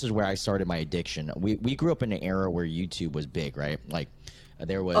I think this is where I started my addiction. We grew up in an era where YouTube was big, right? Like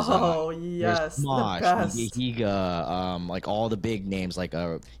Oh, there's yes, the Smosh, best. Higa, like all the big names, like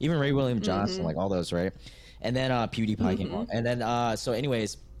even Ray William Johnson, like all those, right? And then PewDiePie came on, and then so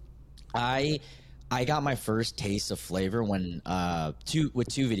anyways, I I got my first taste of flavor when two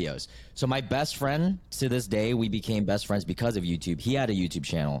videos. So my best friend to this day, we became best friends because of YouTube. He had a YouTube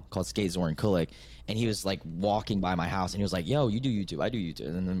channel called Skate Zoran Kulik, and he was like walking by my house and he was like, "Yo, you do YouTube, I do YouTube,"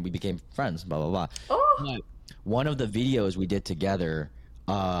 and then we became friends. Blah blah blah. Oh, But one of the videos we did together,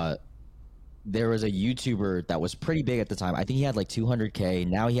 there was a YouTuber that was pretty big at the time. I think he had like 200K.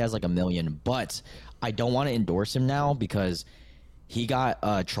 Now he has like 1 million. But I don't want to endorse him now because he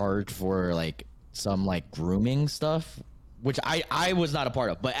got charged for like some like grooming stuff, which I was not a part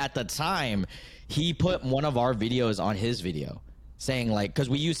of. But at the time, he put one of our videos on his video, saying like, because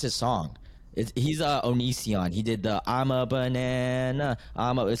we used his song. He's Onision. He did the "I'm a banana."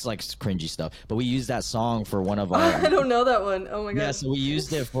 It's like cringy stuff, but we used that song for one of our. I don't know that one. Oh my Yeah, god. so we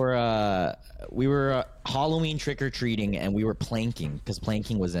used it for we were Halloween trick or treating, and we were planking because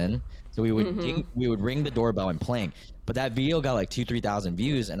planking was in. So we would ring the doorbell and plank. But that video got like 2,000-3,000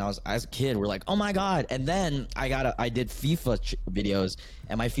 views, and I was as a kid, we're like, oh my god! And then I did FIFA videos,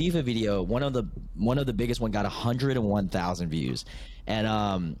 and my FIFA video, one of the biggest one, got 101,000 views,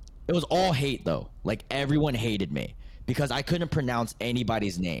 and it was all hate though. Like everyone hated me because I couldn't pronounce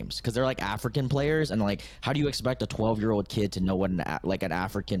anybody's names because they're like African players, and like, how do you expect a 12-year-old kid to know what an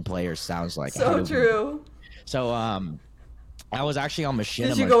African player sounds like? So true. So I was actually on Machinima.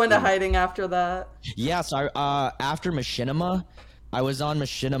 Did you go into too. hiding after that? Yeah, so after Machinima, I was on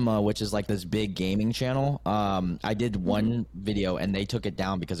Machinima, which is like this big gaming channel. I did one video and they took it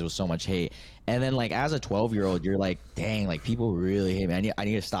down because it was so much hate. And then like as a 12-year-old, you're like, dang, like people really hate me. I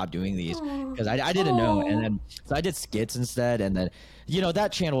need to stop doing these because I didn't know. And then so I did skits instead. And then,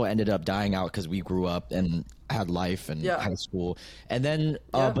 that channel ended up dying out because we grew up and had life and high school. And then,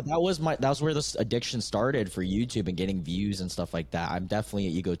 but that was where this addiction started for YouTube and getting views and stuff like that. I'm definitely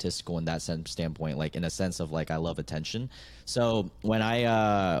egotistical in that standpoint, like in a sense of like I love attention. So when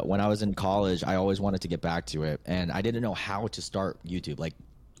I was in college, I always wanted to get back to it, and I didn't know how to start YouTube, like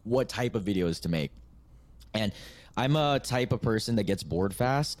what type of videos to make. And I'm a type of person that gets bored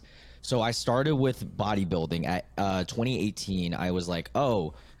fast. So I started with bodybuilding at 2018. I was like,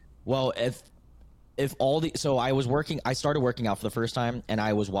 oh, well, so I started working out for the first time, and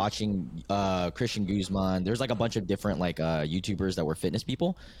I was watching Christian Guzman. There's like a bunch of different like YouTubers that were fitness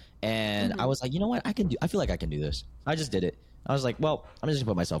people, and I was like, you know what, I feel like I can do this. I just did it. I was like, well, I'm just gonna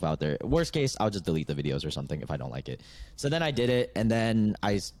put myself out there. Worst case, I'll just delete the videos or something if I don't like it. So then I did it, and then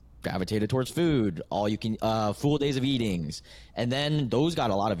I gravitated towards food, all you can full days of eatings, and then those got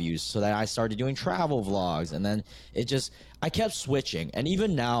a lot of views. So then I started doing travel vlogs, and then I kept switching. And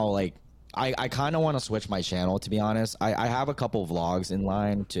even now, like I kind of want to switch my channel, to be honest. I have a couple vlogs in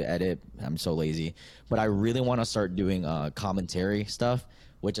line to edit. I'm so lazy, but I really want to start doing commentary stuff,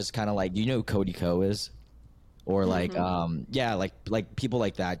 which is kind of like, do you know who Cody Ko is? Or like like people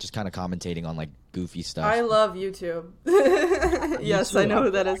like that, just kind of commentating on like goofy stuff. I love YouTube. Yes, I know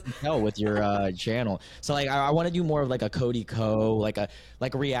who that is. No, with your channel. So like I want to do more of like a Cody Ko, like a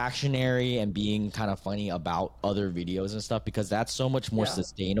reactionary and being kind of funny about other videos and stuff, because that's so much more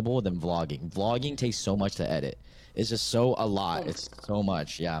sustainable than vlogging. Vlogging takes so much to edit. It's just a lot. It's so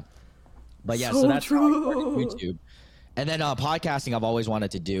much, yeah. But yeah, so that's how I started YouTube. And then podcasting, I've always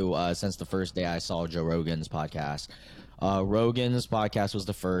wanted to do since the first day I saw Joe Rogan's podcast. Rogan's podcast was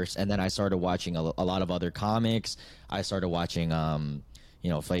the first, and then I started watching a lot of other comics. I started watching,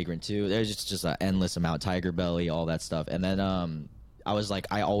 Flagrant 2. There's just an endless amount, Tiger Belly, all that stuff. And then I was like,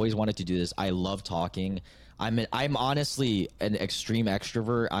 I always wanted to do this. I love talking. I'm honestly an extreme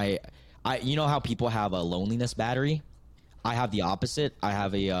extrovert. I you know how people have a loneliness battery? I have the opposite. I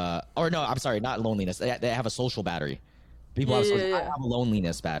have not loneliness. They have a social battery. People I have a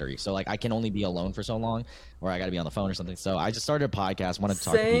loneliness battery, so like I can only be alone for so long, or I got to be on the phone or something. So I just started a podcast, wanted to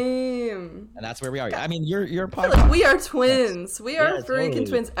talk to people, and that's where we are. I mean, you're a podcast. Like we are twins. We are freaking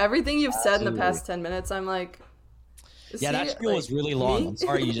twins. Everything you've said in the past 10 minutes, I'm like, that spiel was really long. I'm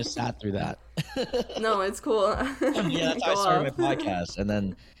sorry you just sat through that. No, it's cool. Yeah, that's how I started my podcast, and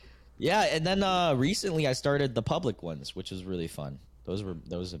then recently I started the public ones, which is really fun.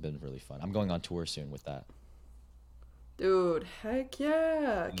 Those have been really fun. I'm going on tour soon with that. Dude, heck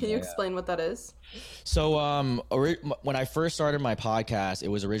yeah. Can you explain what that is? So when I first started my podcast, it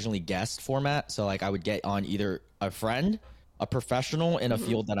was originally guest format. So like I would get on either a friend, a professional in a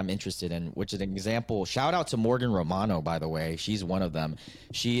field that I'm interested in, which is an example. Shout out to Morgan Romano, by the way. She's one of them.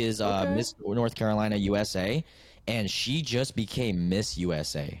 She is Miss North Carolina, USA. And she just became Miss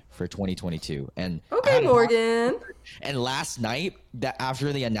USA for 2022. And Morgan. And last night,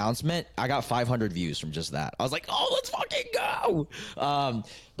 after the announcement, I got 500 views from just that. I was like, oh, let's fucking go.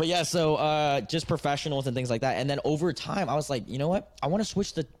 But yeah, so just professionals and things like that. And then over time, I was like, you know what? I want to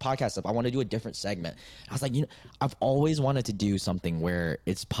switch the podcast up. I want to do a different segment. I was like, I've always wanted to do something where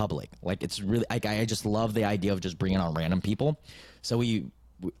it's public. Like it's really, like I just love the idea of just bringing on random people. So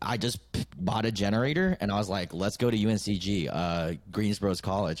I just bought a generator and I was like, let's go to UNCG, Greensboro's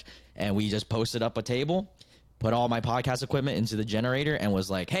college. And we just posted up a table, put all my podcast equipment into the generator and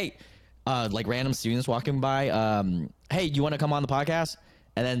was like, hey, like random students walking by, hey, you want to come on the podcast?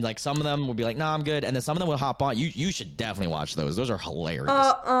 And then like some of them will be like, nah, I'm good. And then some of them will hop on. You should definitely watch those. Those are hilarious.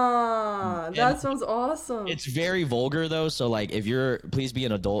 That sounds awesome. It's very vulgar though. So like please be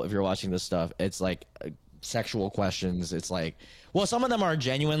an adult if you're watching this stuff. It's like sexual questions. It's like, well, some of them are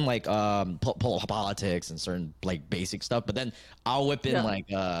genuine, like politics and certain like basic stuff. But then I'll whip in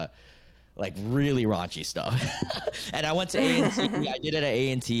like really raunchy stuff. And I went to A&T. I did it at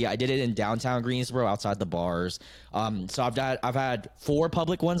A&T. I did it in downtown Greensboro, outside the bars. So I've had 4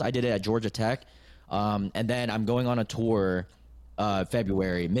 public ones. I did it at Georgia Tech, and then I'm going on a tour,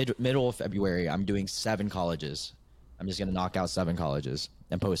 February, middle of February. I'm doing 7 colleges. I'm just gonna knock out 7 colleges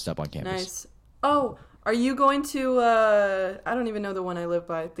and post up on campus. Nice. Oh. Are you going to, I don't even know the one I live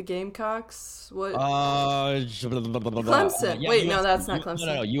by, the Gamecocks? What? Clemson. Wait, no, that's not Clemson.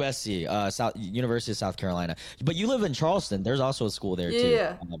 No, USC, University of South Carolina. But you live in Charleston. There's also a school there, too.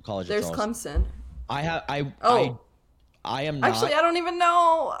 Yeah, College there's of Charleston. Clemson. I am not. Actually, I don't even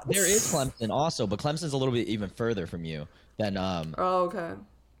know. There is Clemson also, but Clemson's a little bit even further from you than Oh, okay.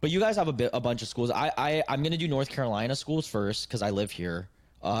 But you guys have a bunch of schools. I'm gonna do North Carolina schools first because I live here.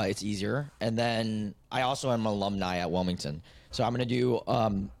 It's easier, and then I also am an alumni at Wilmington, so I'm gonna do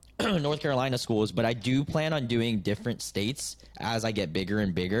North Carolina schools. But I do plan on doing different states as I get bigger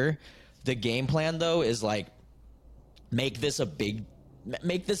and bigger. The game plan though is like make this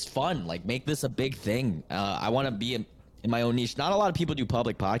fun, like make this a big thing. I want to be in my own niche. Not a lot of people do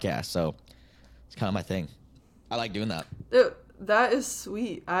public podcasts, so it's kind of my thing. I like doing that. Dude, that is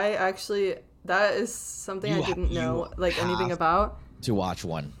sweet. That is something I didn't know like anything about. To watch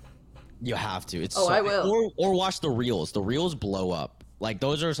one, you have to. I will. Or watch the reels. The reels blow up. Like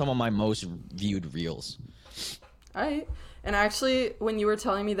those are some of my most viewed reels. All right. And actually, when you were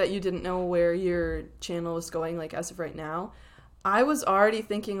telling me that you didn't know where your channel was going, like as of right now, I was already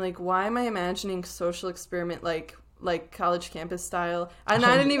thinking like, why am I imagining social experiment like college campus style? And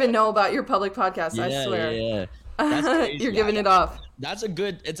I didn't even know about your public podcast. I swear. Yeah. That's crazy. You're giving it off. It's a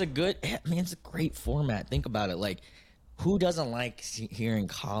great format. Think about it. Like, who doesn't like hearing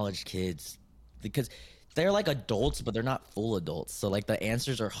college kids? Because they're like adults, but they're not full adults. So like the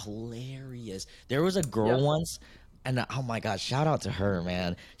answers are hilarious. There was a girl once, and oh my god, shout out to her,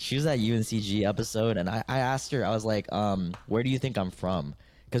 man. She was at UNCG episode, and I asked her, I was like, where do you think I'm from?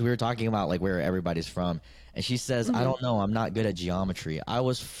 Because we were talking about like where everybody's from. And she says, I don't know, I'm not good at geometry. I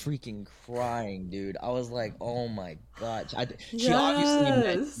was freaking crying, dude. I was like, oh my god. She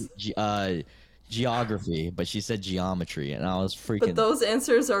obviously meant geography, but she said geometry, and I was freaking. But those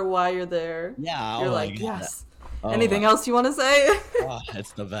answers are why you're there. Yeah, you're like, yes. Anything else you want to say?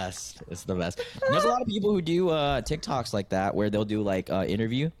 It's the best. It's the best. There's a lot of people who do TikToks like that, where they'll do like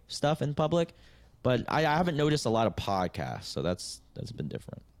interview stuff in public, but I haven't noticed a lot of podcasts, so that's been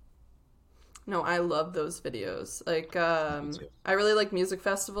different. No, I love those videos. Like, I really like music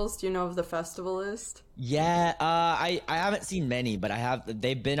festivals. Do you know of the festival list? Yeah, I haven't seen many, but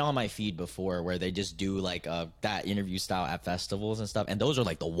they've been on my feed before where they just do like that interview style at festivals and stuff, and those are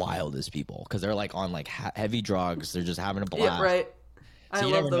like the wildest people because they're like on like heavy drugs. They're just having a blast. Yeah, right. So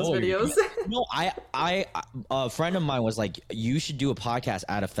I love those videos. No, a friend of mine was like, you should do a podcast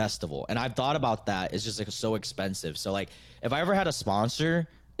at a festival, and I've thought about that. It's just like so expensive. So like, if I ever had a sponsor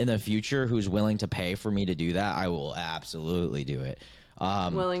in the future who's willing to pay for me to do that, I will absolutely do it.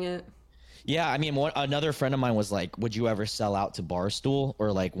 Willing it. Yeah, I mean, another friend of mine was like, would you ever sell out to Barstool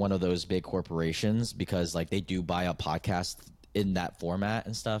or like one of those big corporations, because like they do buy up podcasts in that format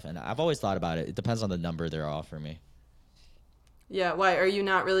and stuff, and I've always thought about it. It depends on the number they're offering me. Yeah, why? Are you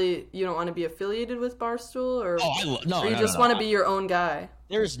not really, you don't want to be affiliated with Barstool, or, no, or you just want to be your own guy?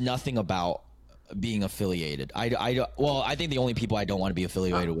 There's nothing about being affiliated. I think the only people I don't want to be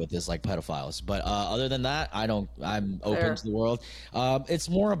affiliated with is like pedophiles, but other than that, I'm open to the world. It's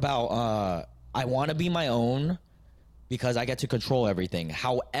more about I want to be my own because I get to control everything.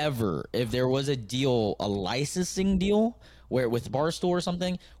 However, if there was a licensing deal where with Barstool or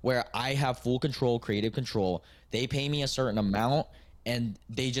something where I have full control, creative control, they pay me a certain amount and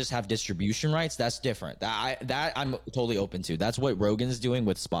they just have distribution rights, that's different. That I'm totally open to. That's what Rogan's doing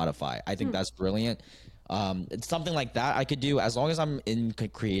with Spotify. I think that's brilliant. It's something like that I could do as long as I'm in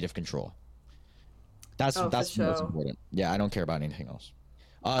creative control. That's what's important. Yeah, I don't care about anything else.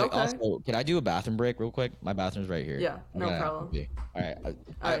 Okay. Also, can I do a bathroom break real quick? My bathroom's right here. Yeah, no problem. All right. All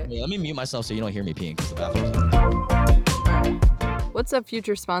right. Let me mute myself so you don't hear me peeing because the bathroom's. What's up,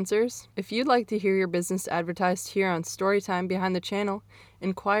 future sponsors? If you'd like to hear your business advertised here on Storytime Behind the Channel,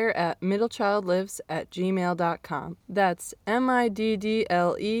 inquire at middlechildlives@gmail.com. That's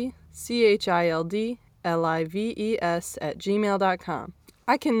middlechildlives@gmail.com.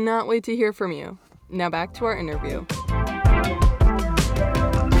 I cannot wait to hear from you. Now back to our interview.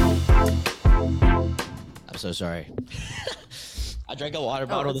 I'm so sorry. I drank a water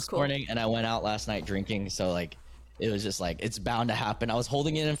bottle this morning and I went out last night drinking, so like it was just like, it's bound to happen. I was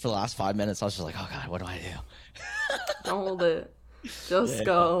holding it in for the last 5 minutes. I was just like, oh God, what do I do? Don't hold it. Just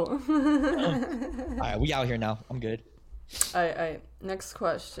go. All right, we out here now. I'm good. All right. Next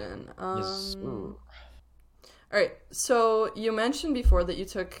question. Yes. All right. So you mentioned before that you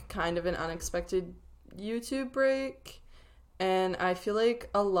took kind of an unexpected YouTube break, and I feel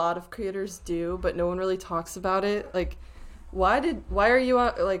like a lot of creators do, but no one really talks about it. Like, why are you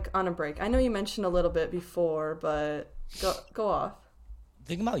on a break? I know you mentioned a little bit before, but go off. The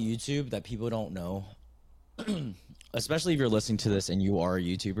thing about YouTube that people don't know, especially if you're listening to this and you are a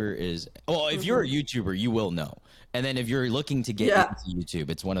YouTuber, is, well, if you're a YouTuber, you will know. And then if you're looking to get into YouTube,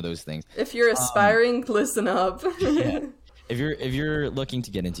 it's one of those things. If you're aspiring, listen up. Yeah. if you're looking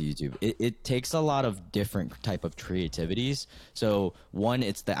to get into YouTube, it takes a lot of different type of creativities. So one,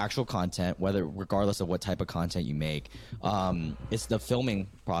 it's the actual content, whether regardless of what type of content you make. It's the filming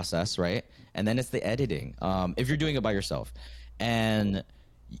process, right? And then it's the editing. If you're doing it by yourself, and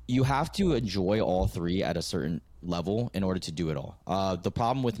you have to enjoy all three at a certain level in order to do it all. The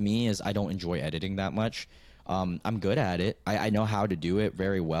problem with me is I don't enjoy editing that much. I'm good at it. I know how to do it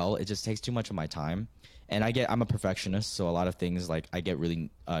very well. It just takes too much of my time. And I'm a perfectionist, so a lot of things like I get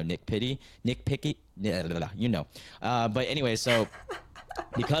really nitpicky, you know. But anyway, so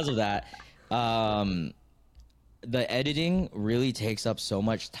because of that, the editing really takes up so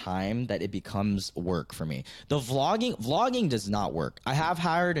much time that it becomes work for me. The vlogging does not work. I have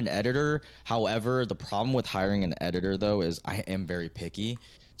hired an editor. However, the problem with hiring an editor though is I am very picky.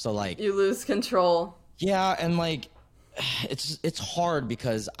 So like You lose control. yeah, and like it's hard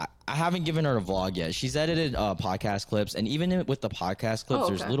because I haven't given her a vlog yet. She's edited podcast clips, and even with the podcast clips, Oh,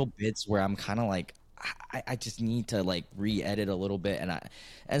 there's okay. little bits where I'm kind of like I just need to like re-edit a little bit,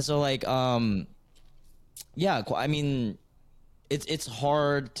 and so like yeah, I mean it's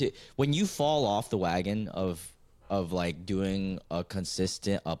hard to when you fall off the wagon of like doing a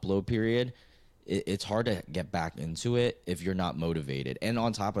consistent upload period. It's hard to get back into it if you're not motivated, and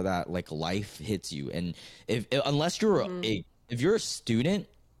on top of that, like life hits you, and if unless you're if you're a student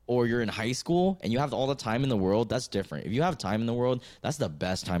or you're in high school and you have all the time in the world, that's different. If you have time in the world, that's the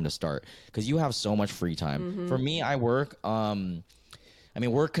best time to start because you have so much free time. For me, I work. I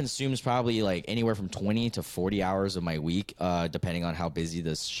mean, work consumes probably like anywhere from 20 to 40 hours of my week, depending on how busy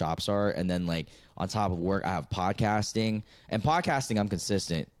the shops are. And then like on top of work, I have podcasting. And podcasting, I'm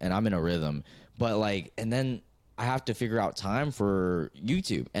consistent and I'm in a rhythm. But like, and then I have to figure out time for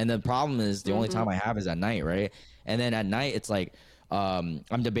YouTube. And the problem is the only time I have is at night, right? And then at night, it's like, I'm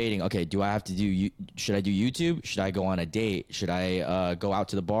debating, okay, do I have to should I do YouTube? Should I go on a date? Should I go out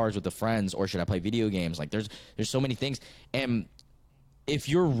to the bars with the friends? Or should I play video games? Like there's so many things. And if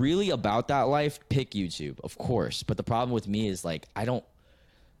you're really about that life, pick YouTube, of course. But the problem with me is like I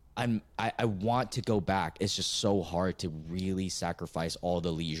want to go back. It's just so hard to really sacrifice all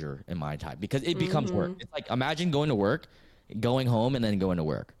the leisure in my time because it becomes work. It's like imagine going to work, going home, and then going to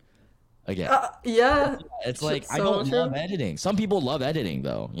work again. Yeah. It's like I so don't true. love editing. Some people love editing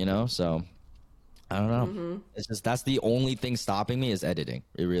though, you know. So I don't know. It's just that's the only thing stopping me is editing.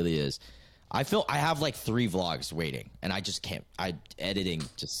 It really is. I feel I have like 3 vlogs waiting, and I just can't. Editing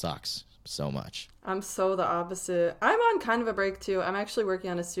just sucks so much. I'm so the opposite. I'm on kind of a break too. I'm actually working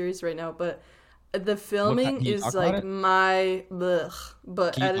on a series right now, but the filming can you is talk about like it? my blech.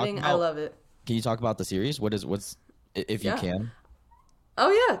 But Can you talk editing, I about- love it. Can you talk about the series? What's if you Yeah. can? Oh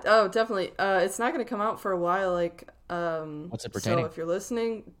yeah, oh definitely. It's not gonna come out for a while. Like, What's it so pertaining? if you're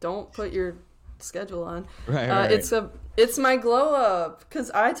listening, don't put your schedule on. Right. It's my glow up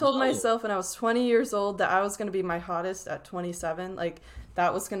because I told Oh. myself when I was 20 years old that I was gonna be my hottest at 27. Like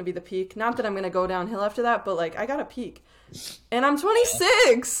that was gonna be the peak. Not that I'm gonna go downhill after that, but like I got a peak. And I'm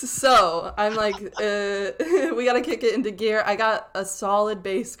 26, so I'm like, we gotta kick it into gear. I got a solid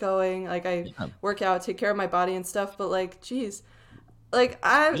base going. Like I work out, take care of my body and stuff. But like, geez, like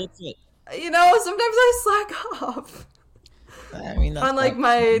That's it. sometimes I slack off I mean, that's on like fine.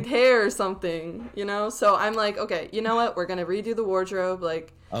 my hair or something, So I'm like, okay, you know what? We're gonna redo the wardrobe.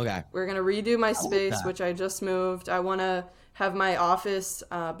 Like Okay. we're gonna redo my space, that. which I just moved. I want to have my office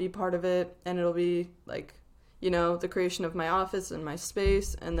be part of it, and it'll be like, the creation of my office and my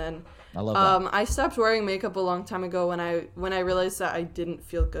space. And then I love that. I stopped wearing makeup a long time ago when I realized that I didn't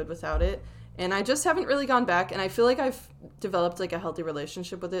feel good without it, and I just haven't really gone back. And I feel like I've developed like a healthy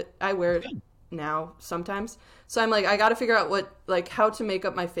relationship with it. I wear it now sometimes, so I'm like, I got to figure out how to make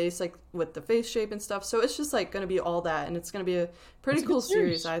up my face, like with the face shape and stuff. So it's just like gonna be all that, and it's gonna be a pretty It's a good cool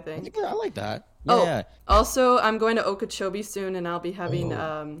series, I think. I like that. Oh, Yeah. also, I'm going to Okeechobee soon, and I'll be having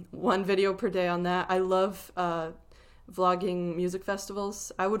Oh. one video per day on that. I love vlogging music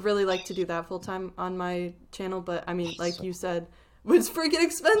festivals. I would really like to do that full time on my channel, but I mean, like you said, it's freaking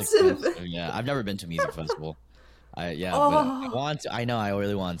expensive. Yeah, I've never been to a music festival. But I Oh. want to. I know. I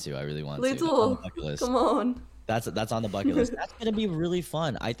really want to. I really want to. That's on the Little, bucket list. come on. That's on the bucket list. That's gonna be really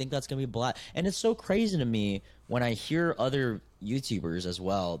fun. I think that's gonna be black. And it's so crazy to me when I hear other YouTubers as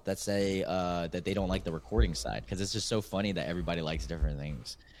well that say that they don't like the recording side because it's just so funny that everybody likes different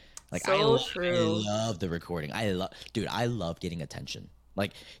things. Like So I true. love the recording. I love getting attention.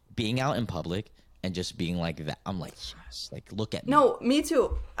 Like being out in public and just being like that. I'm like, yes, like look at me. No, me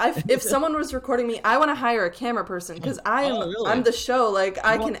too. If someone was recording me, I want to hire a camera person because really? I'm the show. Like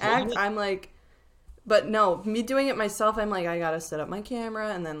I can want to act. do it? I'm like, but no, me doing it myself. I'm like, I gotta set up my camera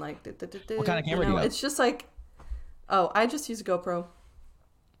and then like. What kind of camera do you have? It's just like, Oh, I just use a GoPro.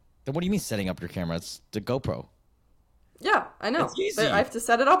 Then what do you mean setting up your camera? It's the GoPro. Yeah, I know. It's easy. But I have to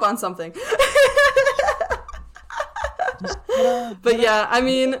set it up on something. Just But yeah, I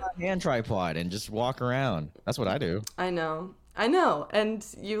mean, a hand tripod and just walk around. That's what I do. I know, and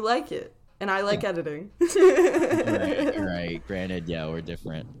you like it, and I like editing. Right. Granted, yeah, we're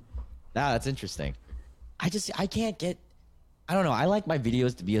different. Nah, that's interesting. I can't get. I don't know. I like my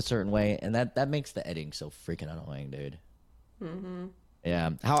videos to be a certain way, and that makes the editing so freaking annoying, dude. Mm-hmm.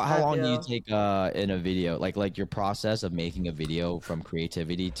 Yeah. How long do you take in a video? Like your process of making a video from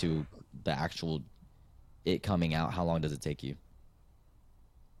creativity to the actual it coming out. How long does it take you?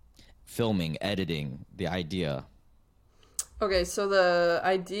 Filming, editing, the idea. Okay, so the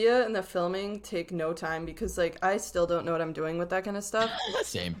idea and the filming take no time because like I still don't know what I'm doing with that kind of stuff.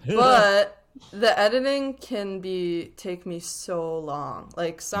 Same. But the editing can take me so long.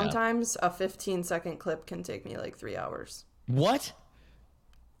 Like sometimes a 15-second clip can take me like 3 hours. What?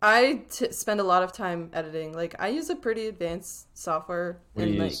 I spend a lot of time editing. Like I use a pretty advanced software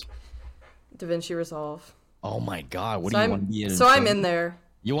in like DaVinci Resolve. Oh my god! What do you want to be in? So I'm in there.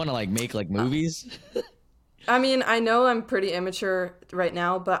 You want to like make like movies? I mean, I know I'm pretty immature right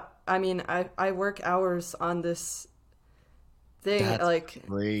now, but I mean, I work hours on this thing. That's like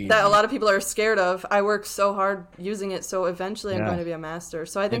crazy. That a lot of people are scared of. I work so hard using it, so eventually I'm going to be a master.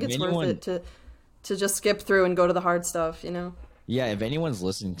 So I think it's worth it to just skip through and go to the hard stuff, you know? Yeah, if anyone's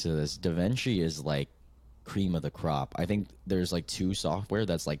listening to this, DaVinci is like cream of the crop. I think there's like 2 software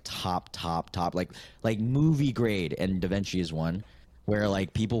that's like top, like movie grade, and DaVinci is one where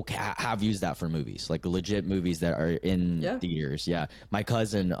like people have used that for movies, like legit movies that are in theaters. Yeah, my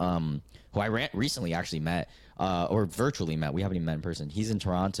cousin, who I recently actually met, or virtually met. We haven't even met in person. He's in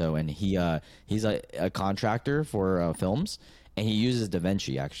Toronto, and he's a contractor for films. And he uses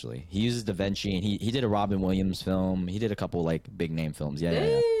DaVinci, actually. He uses DaVinci, and he did a Robin Williams film. He did a couple, like, big name films.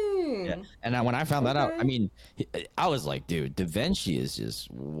 Yeah. And when I found that out, I mean, I was like, dude, DaVinci is just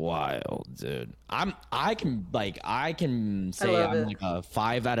wild, dude. I can say I'm like a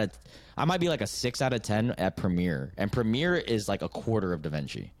 5 out of... I might be like a 6 out of 10 at Premiere. And Premiere is like a quarter of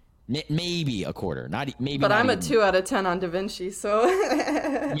DaVinci. Maybe a quarter, maybe. But I'm a 2 out of 10 on DaVinci, so.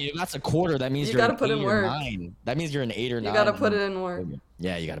 I mean, if that's a quarter, that means you're an 8 or 9. That means you're an 8 or 9. You gotta put it in work.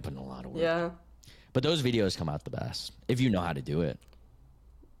 Yeah, you gotta put in a lot of work. Yeah. But those videos come out the best if you know how to do it.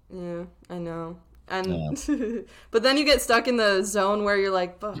 Yeah, I know. And but then you get stuck in the zone where you're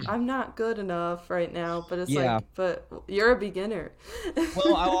like, but I'm not good enough right now. But it's like, but you're a beginner.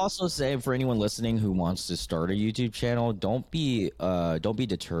 Well, I'll also say for anyone listening who wants to start a YouTube channel, don't be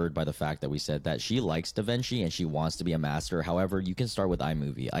deterred by the fact that we said that she likes DaVinci and she wants to be a master. However, you can start with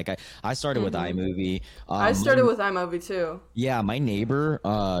iMovie. Like I started with iMovie. I started with iMovie too. Yeah, my neighbor,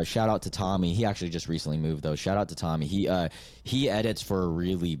 shout out to Tommy. He actually just recently moved though. Shout out to Tommy. He edits for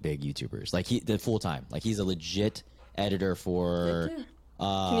really big YouTubers. Like the full time. Like he's a legit editor for.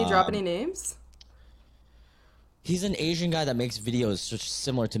 Can you drop any names? He's an Asian guy that makes videos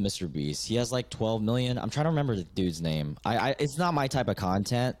similar to Mr. Beast. He has like 12 million. I'm trying to remember the dude's name. It's not my type of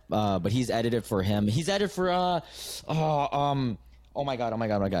content, but he's edited for him. He's edited for oh my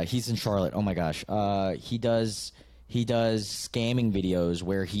god. He's in Charlotte. Oh my gosh. He does scamming videos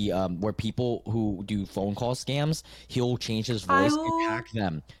where where people who do phone call scams, he'll change his voice and hack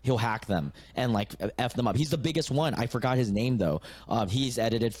them. He'll hack them and like F them up. He's the biggest one. I forgot his name though. He's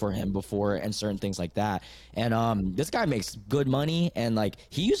edited for him before and certain things like that. And this guy makes good money and like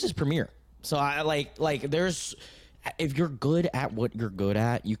he uses Premiere. So I like there's if you're good at what you're good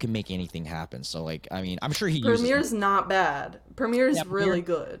at, you can make anything happen. So like, I mean, I'm sure Premiere's not bad. Premiere's really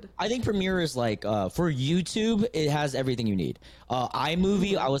good. I think Premiere is like, for YouTube, it has everything you need.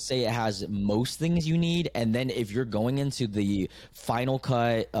 iMovie, I would say it has most things you need. And then if you're going into the Final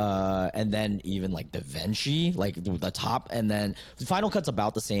Cut, and then even like DaVinci, like the top, and then the Final Cut's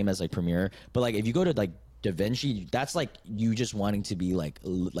about the same as like Premiere. But like, if you go to like DaVinci, that's like you just wanting to be like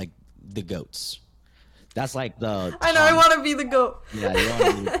the goats. That's like the. I know. I want to be the goat. Yeah, you want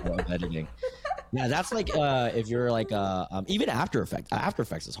to be the goat of editing. Yeah, that's like if you're like even After Effects. After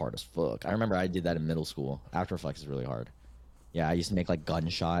Effects is hard as fuck. I remember I did that in middle school. After Effects is really hard. Yeah, I used to make like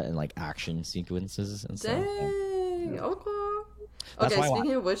gunshot and like action sequences and stuff. Dang. Okay.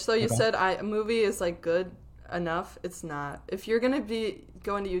 Speaking of which, though, you said iMovie is like good enough. It's not. If you're gonna be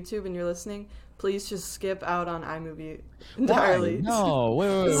going to YouTube and you're listening, please just skip out on iMovie entirely. Why? No,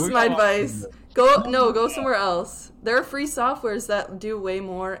 wait. This is my advice. Go somewhere else. There are free softwares that do way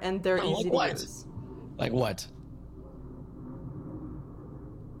more, and they're easy to use. Like what?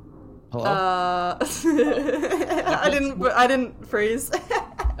 Hello? I didn't phrase.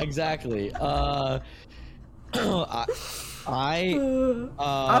 Exactly. I, I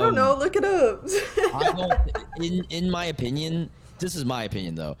I don't know. Look it up. I don't. In my opinion, this is my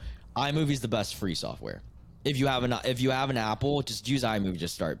opinion though. iMovie's the best free software. If you have an Apple, just use iMovie to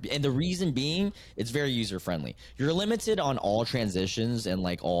start. And the reason being, it's very user friendly. You're limited on all transitions and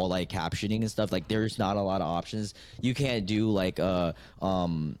like all like captioning and stuff. Like there's not a lot of options. You can't do like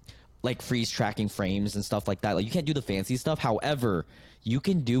freeze tracking frames and stuff like that. Like you can't do the fancy stuff. However, you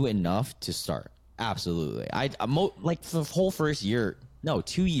can do enough to start. Absolutely. Like the whole first year, no,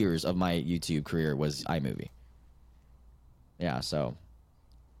 2 years of my YouTube career was iMovie. Yeah, so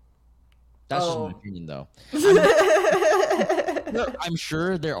that's just my opinion, though. I'm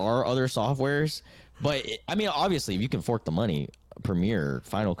sure there are other softwares, but I mean, obviously, if you can fork the money, Premiere,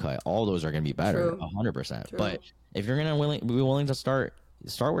 Final Cut, all those are going to be better, 100%. But if you're gonna be willing to start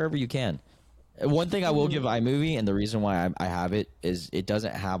wherever you can. One thing I will give iMovie, and the reason why I have it, is it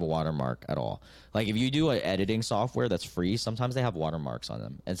doesn't have a watermark at all. Like if you do an editing software that's free, sometimes they have watermarks on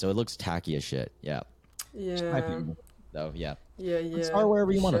them, and so it looks tacky as shit. Yeah. Just my opinion, though. Yeah. Yeah. Start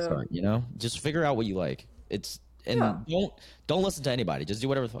wherever you want to start. You know, just figure out what you like. Don't listen to anybody. Just do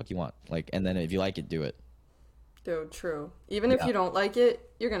whatever the fuck you want. Like, and then if you like it, do it. Dude, true. Even if you don't like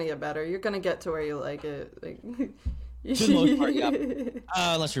it, you're gonna get better. You're gonna get to where you like it. Like, to the most part, yeah.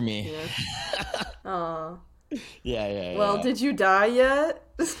 Unless you're me. Yeah. Aw. Yeah. Well, did you die yet?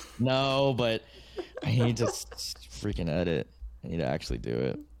 No, but I need to freaking edit. I need to actually do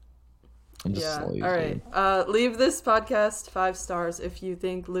it. I'm just slowly. All right. Leave this podcast 5 stars if you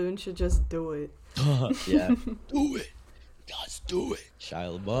think Luan should just do it. Yeah. Do it. Just do it.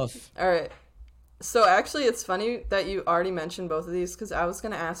 Shia LaBeouf. All right. So actually, it's funny that you already mentioned both of these because I was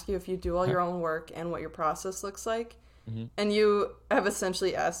going to ask you if you do all your own work and what your process looks like. Mm-hmm. And you have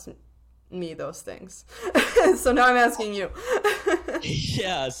essentially asked me those things. So now I'm asking you.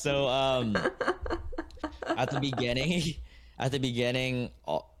 Yeah. So at the beginning,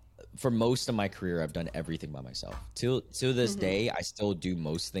 for most of my career, I've done everything by myself. To this day, I still do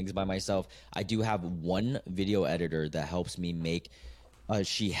most things by myself. I do have one video editor that helps me make.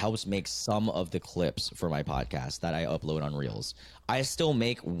 She helps make some of the clips for my podcast that I upload on Reels. I still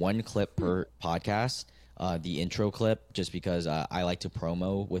make one clip per podcast, the intro clip, just because I like to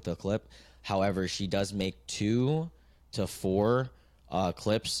promo with a clip. However, she does make 2 to 4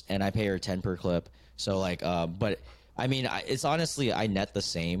 clips, and I pay her 10 per clip. So like, but I mean, it's honestly, I net the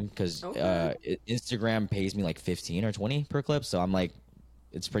same because Instagram pays me like 15 or 20 per clip. So I'm like,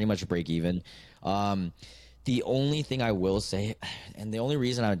 it's pretty much break even. The only thing I will say, and the only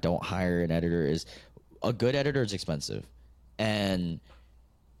reason I don't hire an editor, is a good editor is expensive. And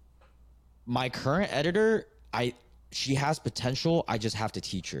my current editor, she has potential. I just have to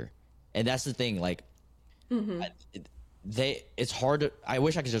teach her. And that's the thing. Like, it's hard. I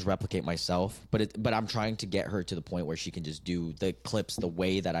wish I could just replicate myself, but I'm trying to get her to the point where she can just do the clips the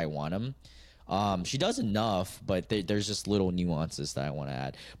way that I want them. She does enough, but there's just little nuances that I want to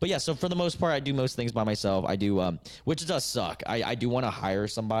add. But yeah, so for the most part, I do most things by myself. I do, which does suck. I do want to hire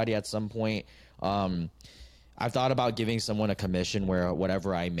somebody at some point. I've thought about giving someone a commission where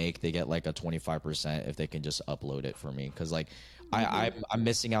whatever I make, they get like a 25% if they can just upload it for me. Because like I'm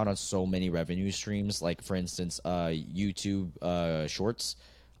missing out on so many revenue streams. Like for instance, YouTube Shorts.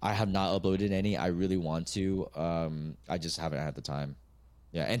 I have not uploaded any. I really want to. I just haven't had the time.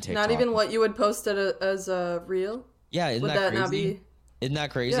 Yeah, and TikTok. Not even what you would post it as a reel? Yeah, isn't that crazy? Not be... Isn't that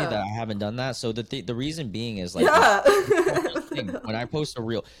crazy that I haven't done that? So the reason being is like when I post a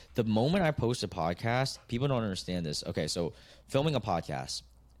reel, the moment I post a podcast, people don't understand this. Okay, so filming a podcast,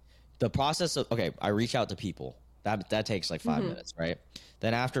 the process of I reach out to people. That takes like 5 minutes, right?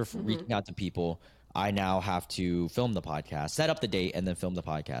 Then after reaching out to people, I now have to film the podcast, set up the date, and then film the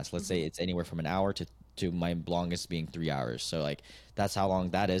podcast. Let's say it's anywhere from an hour to my longest being 3 hours. So like that's how long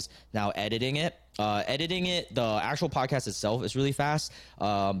that is. Now editing it, the actual podcast itself is really fast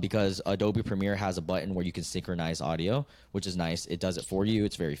because Adobe Premiere has a button where you can synchronize audio, which is nice. It does it for you.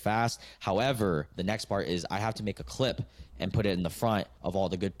 It's very fast. However, the next part is I have to make a clip and put it in the front of all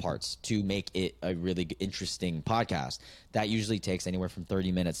the good parts to make it a really interesting podcast. That usually takes anywhere from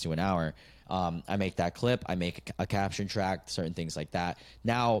 30 minutes to an hour. I make that clip. I make a caption track, certain things like that.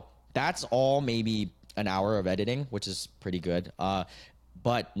 Now, that's all maybe an hour of editing, which is pretty good.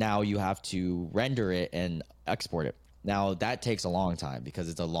 But now you have to render it and export it. Now that takes a long time because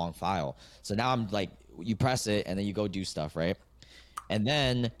it's a long file. So now I'm like, you press it and then you go do stuff, right? And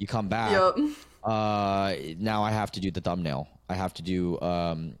then you come back. Yep. Now I have to do the thumbnail. I have to do,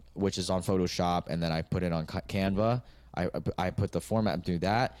 which is on Photoshop, and then I put it on Canva. I put the format and do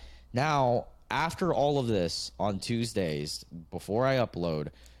that. Now, after all of this on Tuesdays, before I upload,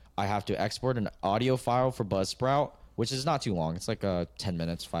 I have to export an audio file for Buzzsprout, which is not too long. It's like 10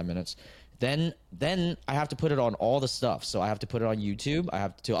 minutes, 5 minutes. Then I have to put it on all the stuff. So I have to put it on YouTube. I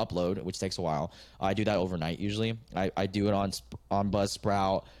have to upload, which takes a while. I do that overnight usually. I do it on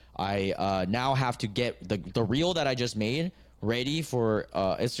Buzzsprout. I now have to get the reel that I just made ready for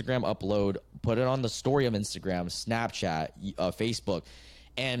Instagram upload, put it on the story of Instagram, Snapchat, Facebook,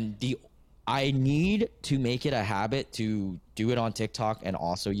 and I need to make it a habit to do it on TikTok and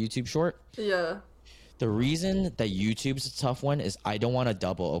also YouTube Short. Yeah. The reason that YouTube's a tough one is I don't want to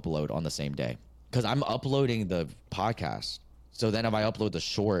double upload on the same day because I'm uploading the podcast. So then if I upload the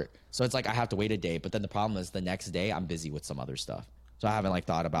short, so it's like I have to wait a day. But then the problem is the next day I'm busy with some other stuff. So I haven't like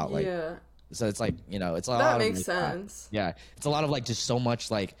thought about like, Yeah. so it's like, you know, it's a lot That of makes like, sense. yeah, it's a lot of like just so much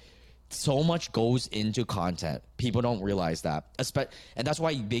goes into content. People don't realize that. And that's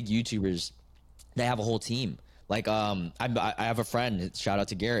why big YouTubers, they have a whole team. Like I have a friend. Shout out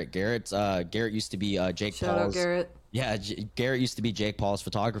to Garrett. Garrett used to be Jake Shout out Paul's. Garrett. Yeah, Garrett used to be Jake Paul's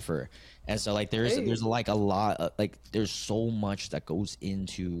photographer, and so like there's like a lot like there's so much that goes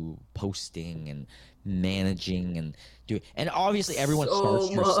into posting and managing and and obviously everyone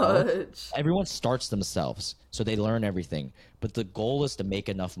everyone starts themselves, so they learn everything, but the goal is to make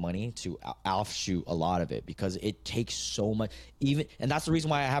enough money to offshoot a lot of it because it takes so much, and that's the reason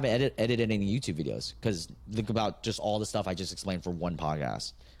why I haven't edited any YouTube videos, because think about just all the stuff I just explained for one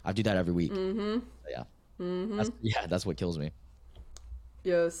podcast. I do that every week. That's what kills me.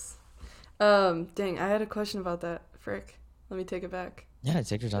 Yes. Dang, I had a question about that. Frick. Let me take it back. Yeah,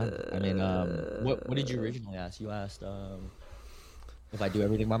 take your time. I mean, what did you originally ask? You asked if I do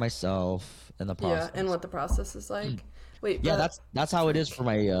everything by myself and the process. Yeah, and what the process is like. Wait, yeah, that's how it is for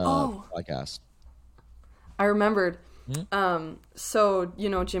my podcast. I remembered. So you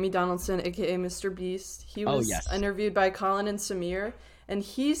know Jimmy Donaldson, aka Mr. Beast, he was interviewed by Colin and Samir, and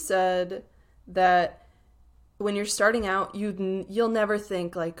he said that when you're starting out, you'll never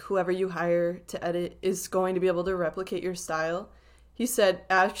think like whoever you hire to edit is going to be able to replicate your style. He said,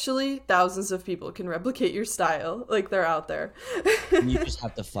 actually, thousands of people can replicate your style. Like, they're out there. You just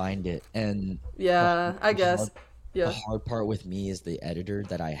have to find it. And yeah, I guess. The hard part with me is the editor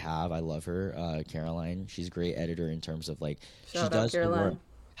that I have. I love her, Caroline. She's a great editor in terms of like Shout she does Caroline. the work.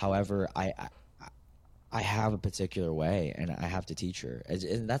 However, I have a particular way, and I have to teach her,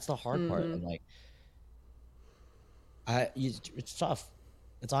 and that's the hard part. And like, it's tough.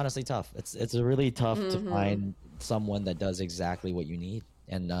 It's honestly tough. It's really tough to find someone that does exactly what you need.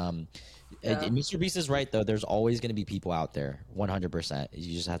 And Mr. Beast is right though. There's always going to be people out there. 100%.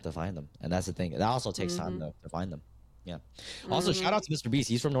 You just have to find them, and that's the thing. That also takes time though to find them. Yeah. Also, shout out to Mr. Beast.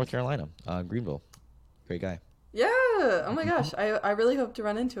 He's from North Carolina, Greenville. Great guy. Yeah. Oh my gosh. I really hope to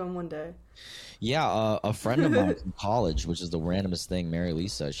run into him one day. Yeah. A friend of mine from college, which is the randomest thing, Mary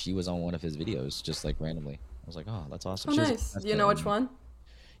Lisa. She was on one of his videos, just like randomly. I was like, oh, that's awesome. Oh, nice. Do you know which one?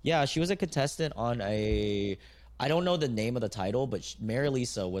 Yeah, she was a contestant on I don't know the name of the title, but Mary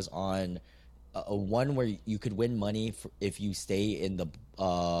Lisa was on a one where you could win money if you stay in the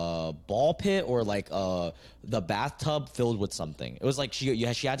ball pit or like the bathtub filled with something. It was like she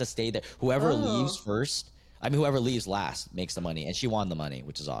had to stay there. Whoever leaves first, whoever leaves last makes the money, and she won the money,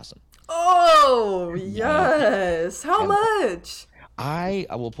 which is awesome. Oh, yes. How much? I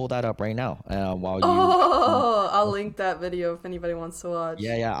will pull that up right now while you. Oh, I'll link that video if anybody wants to watch.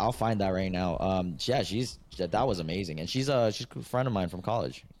 Yeah, I'll find that right now. Yeah, that was amazing, and she's a friend of mine from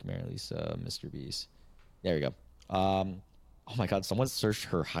college. Mary Lisa, Mr. Beast. There we go. Oh my God, someone searched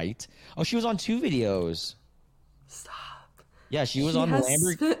her height. Oh, she was on 2 videos. Stop. Yeah, she was on the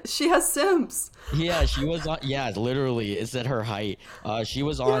Lamborghini. She has Sims. Yeah, she was on. Yeah, literally, it said her height. She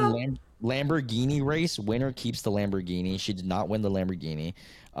was on Lamborghini race. Winner keeps the Lamborghini. She did not win the Lamborghini.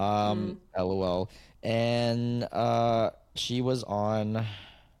 LOL. And she was on.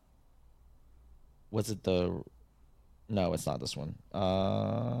 Was it the? No, it's not this one.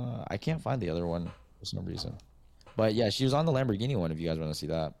 I can't find the other one for some reason. But yeah, she was on the Lamborghini one. If you guys want to see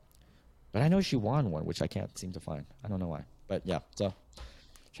that. But I know she won one, which I can't seem to find. I don't know why. But yeah, so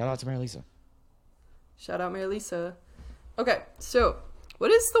shout out to Mary Lisa. Shout out Mary Lisa. Okay, so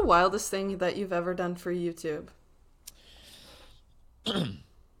what is the wildest thing that you've ever done for YouTube?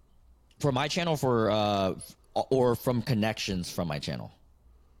 For my channel, or from connections from my channel,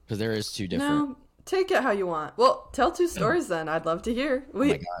 because there is 2 different. No, take it how you want. Well, tell 2 stories then. I'd love to hear.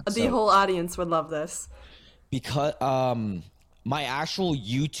 The whole audience would love this. Because my actual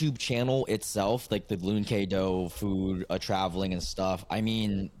YouTube channel itself, like the Luan K. Doe food, traveling and stuff.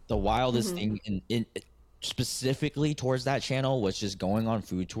 The wildest thing in specifically towards that channel was just going on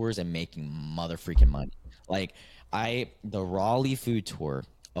food tours and making mother freaking money. Like the Raleigh food tour,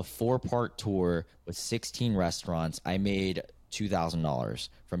 a 4-part tour with 16 restaurants. I made $2,000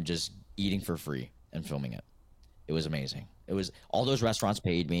 from just eating for free and filming it. It was amazing. It was all those restaurants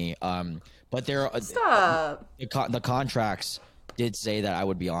paid me. But Stop. the contracts did say that I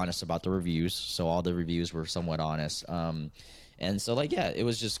would be honest about the reviews, so all the reviews were somewhat honest. And so like yeah, it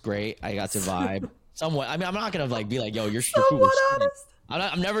was just great. I got to vibe somewhat. I mean, I'm not gonna like be like, yo, your food Somewhat was shitty.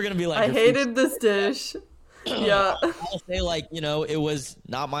 honest. I'm never gonna be like I your food's hated this dish. Yeah. I'll say like it was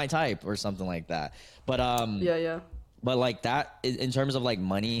not my type or something like that. But Yeah, yeah. but like that in terms of like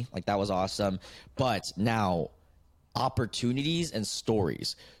money, like that was awesome. But now opportunities and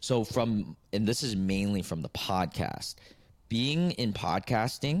stories. So and this is mainly from the podcast. Being in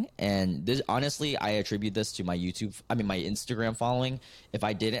podcasting, and this honestly, I attribute this to my my Instagram following. If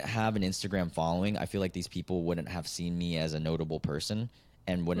I didn't have an Instagram following, I feel like these people wouldn't have seen me as a notable person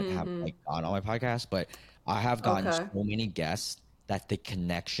and wouldn't have like gone on my podcast. But I have gotten Okay. so many guests that the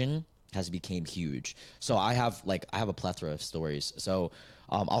connection has became huge. So I have a plethora of stories. So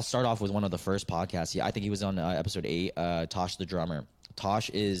I'll start off with one of the first podcasts. Yeah, I think he was on episode 8. Tosh the drummer. Tosh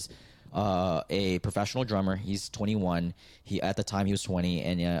is a professional drummer. He's 21. He at the time he was 20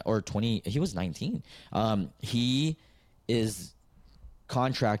 and or 20. He was 19. He is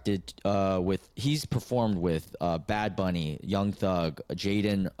contracted with. He's performed with Bad Bunny, Young Thug,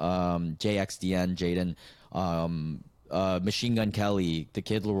 Jaden, JXDN, Jaden. Machine Gun Kelly, the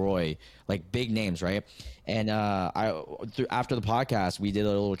Kid Leroy, like big names, right? And after the podcast, we did a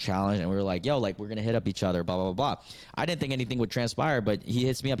little challenge, and we were like, "Yo, like we're gonna hit up each other, blah blah blah." I didn't think anything would transpire, but he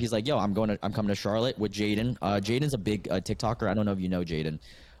hits me up. He's like, "Yo, I'm coming to Charlotte with Jaden. Jaden's a big TikToker. I don't know if you know Jaden.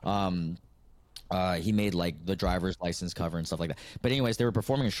 He made like the driver's license cover and stuff like that. But anyways, they were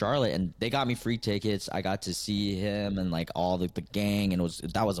performing in Charlotte, and they got me free tickets. I got to see him and like all the gang, and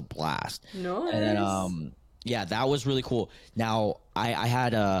that was a blast. Nice. And then yeah, that was really cool. Now, I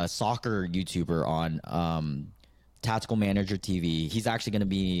had a soccer YouTuber on Tactical Manager TV. He's actually going to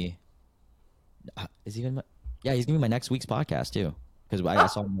be. Is he going to? Yeah, he's going to be my next week's podcast too. Because I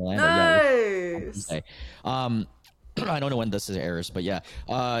saw him in Orlando. Nice. Yeah. I don't know when this airs, but yeah.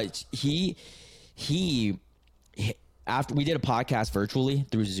 He after we did a podcast virtually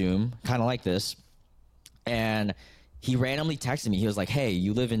through Zoom, kind of like this, and he randomly texted me. He was like, "Hey,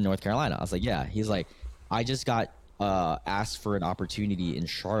 you live in North Carolina?" I was like, "Yeah." He's like, I just got asked for an opportunity in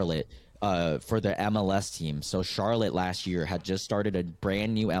Charlotte for the MLS team. So Charlotte last year had just started a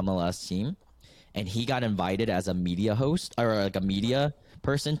brand new MLS team, and he got invited as a media host or like a media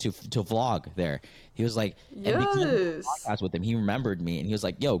person to vlog there. He was like, and because I did a Yes. podcast with him, he remembered me, and he was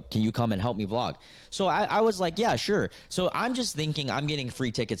like, "Yo, can you come and help me vlog?" So I was like, "Yeah, sure." So I'm just thinking I'm getting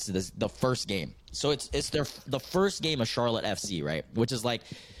free tickets to the first game. So it's the first game of Charlotte FC, right? Which is like.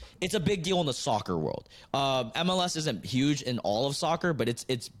 It's a big deal in the soccer world. MLS isn't huge in all of soccer, but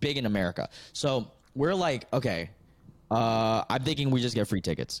it's big in America. So we're like, okay, I'm thinking we just get free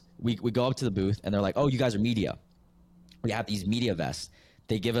tickets. We go up to the booth, and they're like, "Oh, you guys are media. We have these media vests."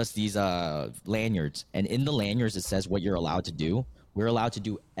 They give us these lanyards, and in the lanyards it says what you're allowed to do. We're allowed to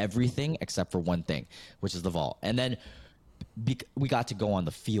do everything except for one thing, which is the vault. And then we got to go on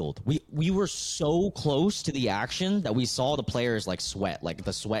the field. We were so close to the action that we saw the players like sweat, like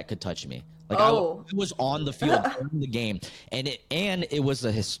the sweat could touch me. Like I was on the field during the game, and it was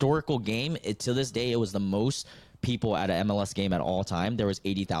a historical game. To this day, it was the most people at an MLS game at all time. There was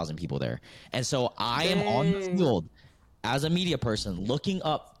 80,000 people there, and so I am on the field as a media person, looking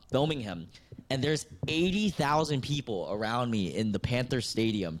up, filming him. And there's 80,000 people around me in the Panther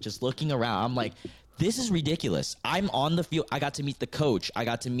Stadium just looking around. I'm like, this is ridiculous. I'm on the field. I got to meet the coach. I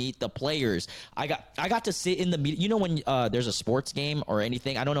got to meet the players. I got to sit in the media. You know when there's a sports game or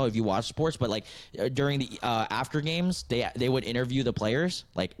anything. I don't know if you watch sports, but like during the after games, they would interview the players.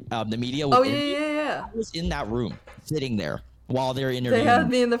 Like the media would. Oh yeah. I was in that room, sitting there while they're interviewing. They had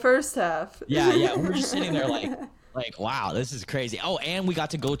me in the first half. Yeah. We were just sitting there like wow, this is crazy. Oh, and we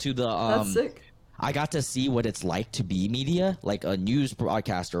got to go to the That's sick. I got to see what it's like to be media, like a news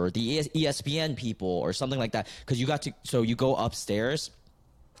broadcaster or the ESPN people or something like that. Because you go upstairs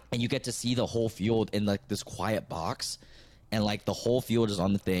and you get to see the whole field in like this quiet box, and like the whole field is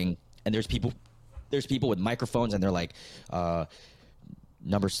on the thing, and there's people with microphones, and they're like,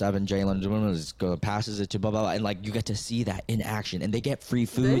 number 7, Jalen passes it to blah, blah, blah. And like you get to see that in action, and they get free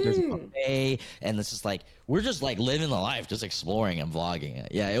food. There's a buffet, and it's just like we're just like living the life, just exploring and vlogging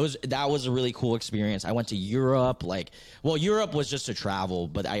it. Yeah, that was a really cool experience. I went to Europe. Europe was just to travel,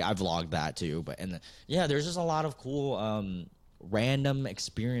 but I vlogged that too. But there's just a lot of cool random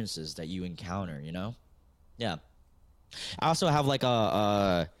experiences that you encounter. You know, yeah. I also have like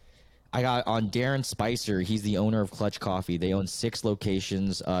I got on Darren Spicer. He's the owner of Clutch Coffee. They own 6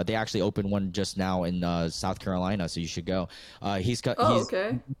 locations. They actually opened one just now in South Carolina, so you should go. Oh, He's okay.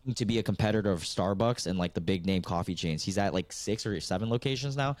 looking to be a competitor of Starbucks and like the big name coffee chains. He's at like 6 or 7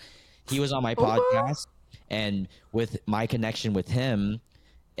 locations now. He was on my Oh, podcast, and with my connection with him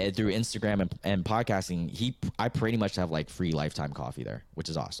through Instagram and podcasting, I pretty much have like free lifetime coffee there, which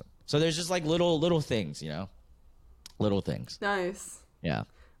is awesome. So there's just like little things, little things. nice. Yeah.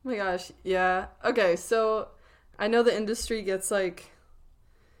 Oh my gosh. Yeah. Okay, so I know the industry gets like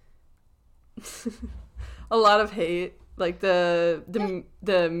a lot of hate, like the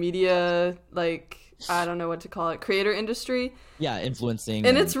media, like I don't know what to call it, creator industry. Yeah, influencing And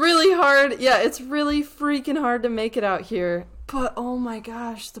and it's really hard. Yeah, it's really freaking hard to make it out here. But oh my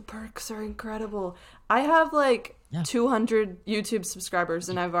gosh, the perks are incredible. I have like yeah. 200 YouTube subscribers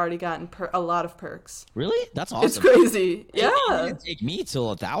and I've already gotten a lot of perks. Really? That's It's awesome. crazy. It Yeah. didn't take me till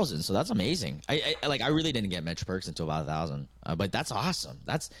 1,000, so that's amazing. I really didn't get much perks until about 1,000, but that's awesome.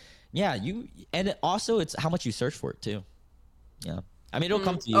 That's yeah. Also it's how much you search for it too. Yeah, I mean it'll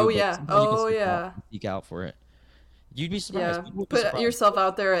come to Oh you, but yeah. sometimes you can Oh yeah. seek out for it. You'd be surprised. Yeah. People would be Put surprised. yourself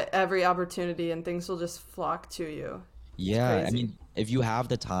out there at every opportunity and things will just flock to you. It's Yeah, I crazy. mean if you have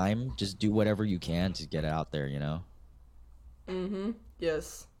the time, just do whatever you can to get it out there.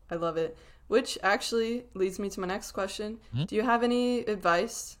 Yes, I love it. Which actually leads me to my next question. Hmm? Do you have any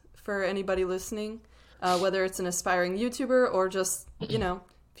advice for anybody listening, whether it's an aspiring YouTuber or just,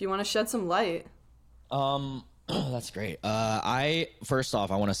 if you want to shed some light? That's great. I first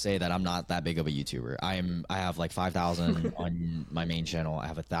off, I want to say that I'm not that big of a YouTuber. I have like 5,000 on my main channel. I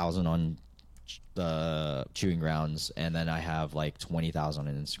have 1,000 on the Chewing Grounds, and then I have like 20,000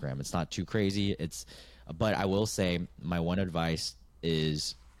 on Instagram. It's not too crazy. But I will say my one advice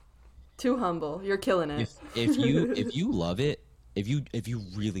is Too humble. You're killing it. if you love it, if you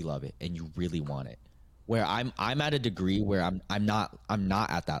really love it and you really want it, where I'm at a degree where I'm not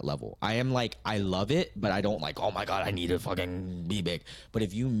at that level. I am like I love it, but I don't like, oh my god, I need to fucking be big. But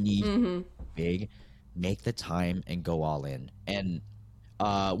if you need big, make the time and go all in. And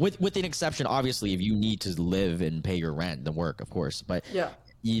with an exception, obviously, if you need to live and pay your rent, then work, of course. But Yeah.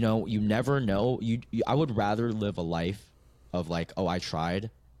 you never know. I would rather live a life of like, oh, I tried,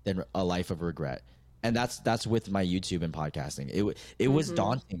 than a life of regret. And that's with my YouTube and podcasting. It was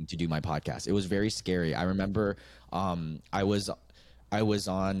daunting to do my podcast. It was very scary. I remember I was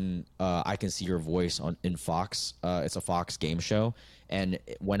on I Can See Your Voice in Fox. It's a Fox game show, and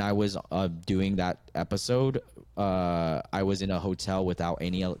when I was doing that episode, I was in a hotel without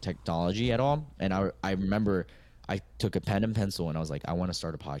any technology at all, and I remember I took a pen and pencil and I was like, I want to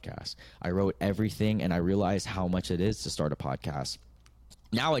start a podcast. I wrote everything, and I realized how much it is to start a podcast.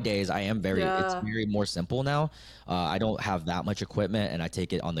 Nowadays it's Yeah. very more simple now. I don't have that much equipment and I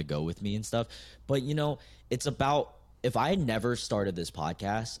take it on the go with me and stuff. But it's about, if I had never started this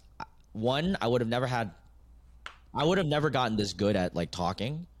podcast, one, I would have never gotten this good at like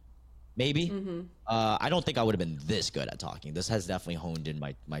talking. Maybe. I don't think I would have been this good at talking. This has definitely honed in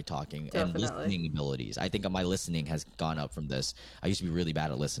my talking and Definitely. listening abilities. I think my listening has gone up from this. I used to be really bad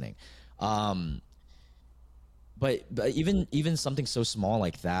at listening. But even something so small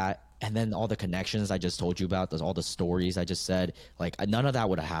like that, and then all the connections I just told you about, all the stories I just said, like none of that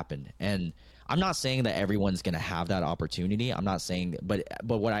would have happened. And I'm not saying that everyone's gonna have that opportunity. I'm not saying, but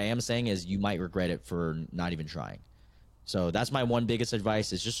what I am saying is you might regret it for not even trying. So that's my one biggest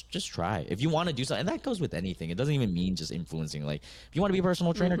advice is just try. If you want to do something, and that goes with anything. It doesn't even mean just influencing. Like if you want to be a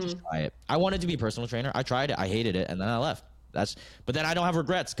personal trainer, just try it. I wanted to be a personal trainer. I tried it. I hated it, and then I left. But then I don't have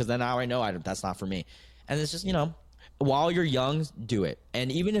regrets because then now I know that's not for me. And it's just while you're young, do it.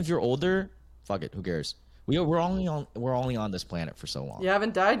 And even if you're older, fuck it. Who cares? We're only on this planet for so long. You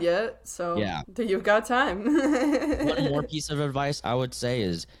haven't died yet, so Yeah. you've got time. One more piece of advice I would say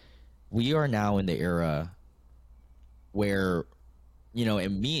is we are now in the era where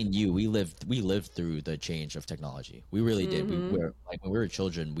and me and you, we lived through the change of technology. We really did. We were like when we were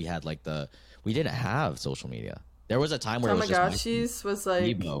children, we didn't have social media. There was a time where it was just Tamagotchis was like,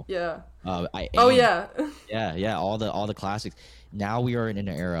 Evo. yeah. I Oh aim. yeah. Yeah, all the classics. Now we are in an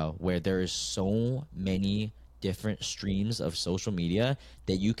era where there is so many different streams of social media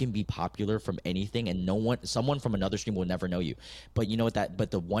that you can be popular from anything, and someone from another stream will never know you. But you know what but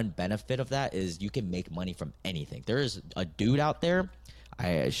the one benefit of that is you can make money from anything. There is a dude out there,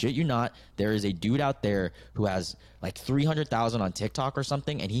 I shit you not, there is a dude out there who has like 300,000 on TikTok or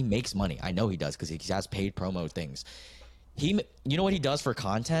something, and he makes money. I know he does because he has paid promo things. You know what he does for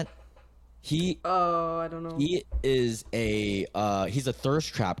content? He Oh, I don't know. he is he's a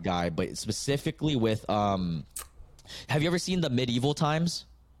thirst trap guy, but specifically with have you ever seen the medieval times?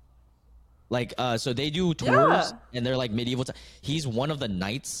 Like, so they do tours Yeah. and they're like medieval time. He's one of the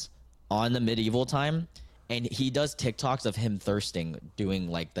knights on the medieval time, and he does TikToks of him thirsting, doing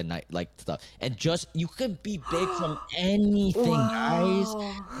like the night like stuff. And just you can be big from anything, guys.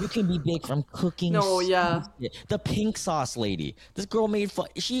 Wow. You can be big from cooking. No, yeah. The pink sauce lady. This girl made fun.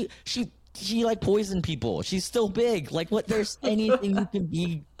 She like poisoned people. She's still big. Like what? There's anything you can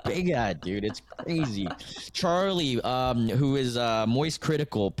be big at, dude. It's crazy. Charlie, who is Moist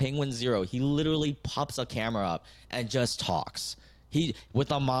Critical, Penguin Zero. He literally pops a camera up and just talks. He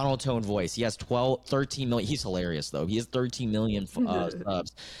with a monotone voice. He has 13 million. He's hilarious though. He has 13 million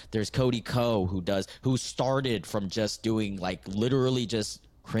subs. There's Cody Ko who started from just doing like literally just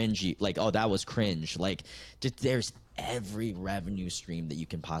cringy. Like, oh, that was cringe. Like, just, there's every revenue stream that you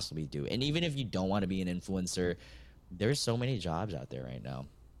can possibly do. And even if you don't want to be an influencer, there's so many jobs out there right now.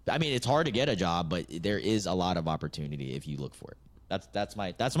 I mean, it's hard to get a job, but there is a lot of opportunity if you look for it. That's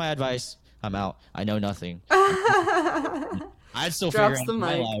my advice. I'm out. I know nothing. I'm still Drops figuring the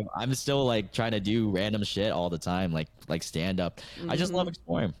out my mic. life. I'm still like trying to do random shit all the time, like stand up. I just love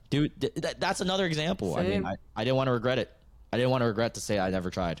exploring, dude. That's another example. I Same. mean, I didn't want to regret it. I didn't want to regret to say I never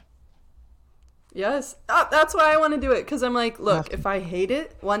tried. Yes. That's why I want to do it. Because I'm like, look, if I hate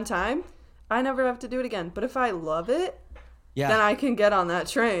it one time, I never have to do it again. But if I love it, Yeah. then I can get on that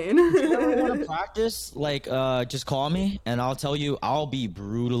train. Want to practice? Like, just call me and I'll tell you. I'll be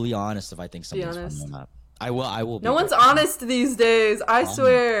brutally honest if I think something's funny honest. or not. I will. I will. No one's honest these days. I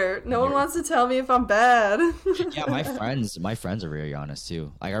swear. No one wants to tell me if I'm bad. Yeah, my friends are very honest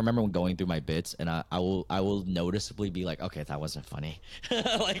too. Like I remember when going through my bits, and I will noticeably be like, okay, that wasn't funny.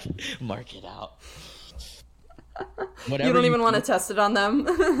 Like mark it out. Whatever You don't even do- want to test it on them.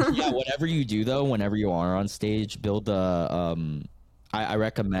 Yeah, whatever you do though, whenever you are on stage, build a I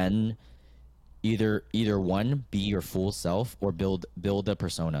recommend either one, be your full self, or build a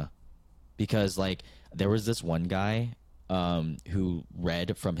persona. Because like there was this one guy who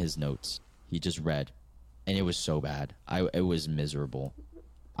read from his notes. He just read, and it was so bad. It was miserable.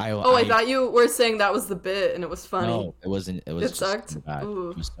 I thought you were saying that was the bit and it was funny. No, it wasn't. It was It just sucked? so bad.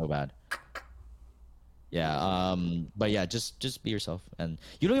 Ooh. It was so bad. Yeah. But yeah, just be yourself, and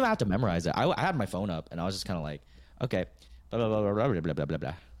you don't even have to memorize it. I had my phone up, and I was just kind of like, okay, blah blah blah blah blah blah blah blah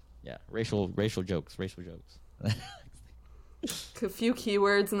blah. Yeah, racial jokes. A few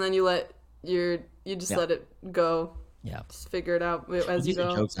keywords and then you let let it go. Yeah. Just figure it out as you These are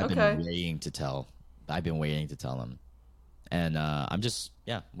go. jokes I've Okay. been waiting to tell. I've been waiting to tell them, and I'm just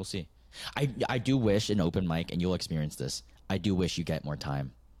we'll see. I do wish an open mic, and you'll experience this. I do wish you get more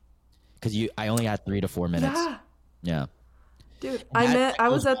time, because I only had 3 to 4 minutes. Yeah. Yeah. Dude, That I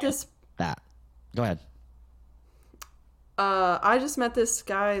was goes at by this that. Go ahead. I just met this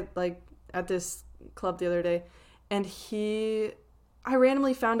guy like at this club the other day, and I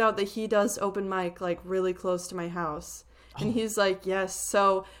randomly found out that he does open mic like really close to my house. And he's like, yes,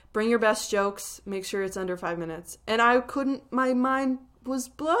 so bring your best jokes, make sure it's under 5 minutes. And my mind was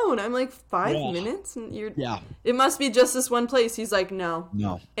blown. I'm like, 5 minutes? And it must be just this one place. He's like, no.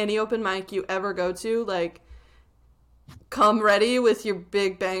 Any open mic you ever go to, like, come ready with your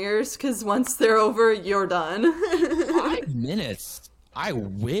big bangers, because once they're over, you're done. 5 minutes. I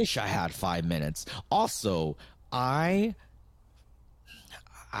wish I had 5 minutes. Also, I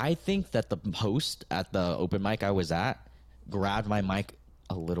think that the host at the open mic I was at grabbed my mic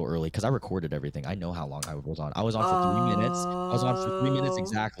a little early because I recorded everything. I know how long I was on. I was on for 3 minutes. I was on for 3 minutes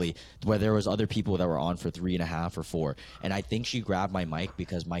exactly, where there was other people that were on for 3.5 or 4. And I think she grabbed my mic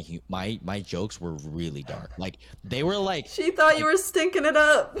because my jokes were really dark. Like they were like She thought you were stinking it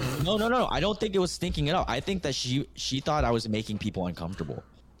up. No. I don't think it was stinking it up. I think that she thought I was making people uncomfortable.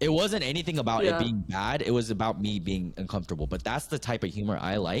 It wasn't anything about it being bad. It was about me being uncomfortable. But that's the type of humor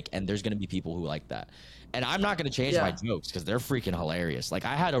I like, and there's going to be people who like that. And I'm not going to change my jokes because they're freaking hilarious. Like,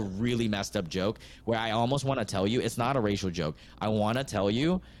 I had a really messed up joke where I almost want to tell you, it's not a racial joke. I want to tell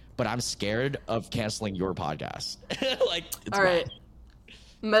you, but I'm scared of canceling your podcast. Like, it's All right.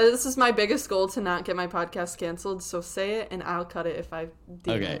 This is my biggest goal, to not get my podcast canceled. So say it, and I'll cut it if I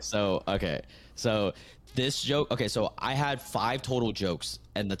deem it. So this joke. Okay, so I had 5 total jokes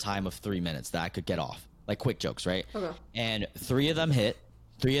in the time of 3 minutes that I could get off, like quick jokes, right? Okay. And 3 of them hit.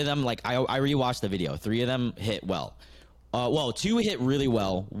 3 of them, like I rewatched the video. 3 of them hit well. 2 hit really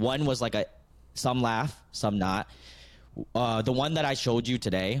well. 1 was like some laugh, some not. The one that I showed you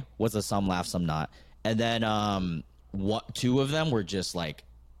today was a some laugh, some not. And then 2 of them were just like,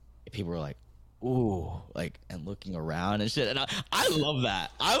 people were like, ooh, like, and looking around and shit. And I love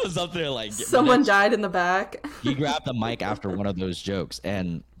that. I was up there like, someone died in the back. He grabbed the mic after one of those jokes,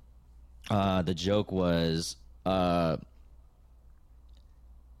 and the joke was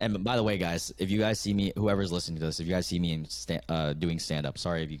And by the way, guys, if you guys see me, whoever's listening to this, if you guys see me doing stand up,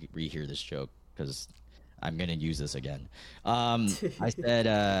 sorry if you rehear this joke because I'm gonna use this again. I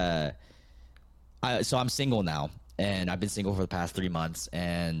said, so I'm single now, and I've been single for the past 3 months,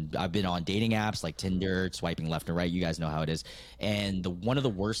 and I've been on dating apps like Tinder, swiping left and right. You guys know how it is. And one of the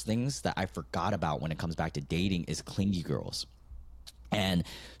worst things that I forgot about when it comes back to dating is clingy girls. And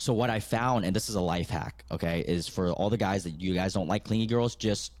so what I found, and this is a life hack, okay, is for all the guys that you guys don't like clingy girls,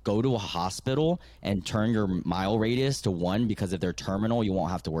 just go to a hospital and turn your mile radius to 1 because if they're terminal, you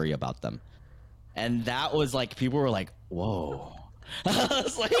won't have to worry about them. And that was like, people were like, whoa. I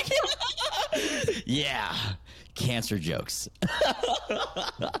was like, yeah, cancer jokes.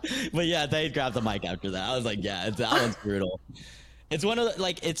 But yeah, they grabbed the mic after that. I was like, yeah, that one's brutal. It's one of the,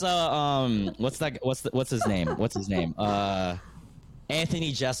 like, it's a, what's his name? What's his name?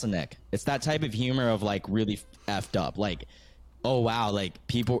 Anthony Jeselnik. It's that type of humor of like really effed up. Like, oh wow, like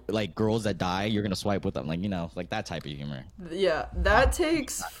people, like girls that die, you're gonna swipe with them. Like, you know, like that type of humor. Yeah, that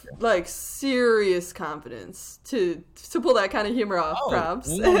takes like serious confidence to pull that kind of humor off. Props.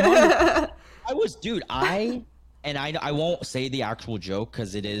 I was, dude. I won't say the actual joke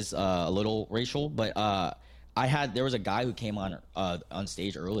because it is a little racial, but there was a guy who came on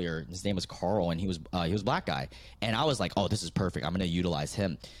stage earlier. His name was Carl, and he was a black guy, and I was like, oh, this is perfect. I'm gonna utilize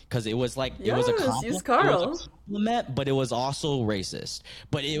him because it was like it was a use Carl. It was a compliment, but it was also racist.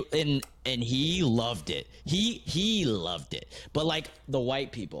 But and he loved it. He loved it. But like the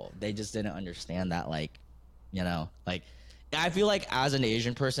white people, they just didn't understand that. Like, you know, like. I feel like as an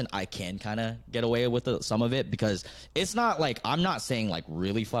Asian person, I can kind of get away with some of it because it's not like I'm not saying like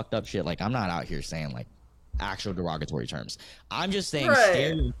really fucked up shit. Like I'm not out here saying like actual derogatory terms. I'm just saying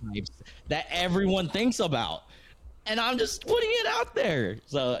stereotypes that everyone thinks about, and I'm just putting it out there.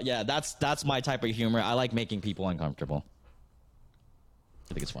 So yeah, that's my type of humor. I like making people uncomfortable.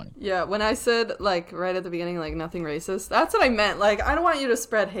 I think it's funny. Yeah, when I said like right at the beginning, like nothing racist, that's what I meant. Like I don't want you to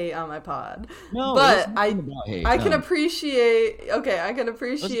spread hate on my pod. No, but I can appreciate. Okay, I can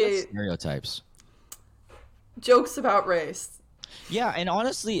appreciate stereotypes, jokes about race. Yeah, and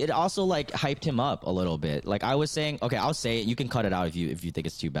honestly, it also like hyped him up a little bit. Like I was saying, okay, I'll say it. You can cut it out if you think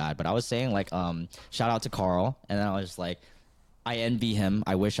it's too bad. But I was saying like, shout out to Carl, and then I was like, I envy him.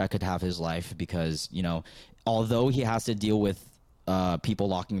 I wish I could have his life because you know, although he has to deal with people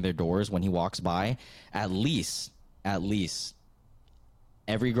locking their doors when he walks by, at least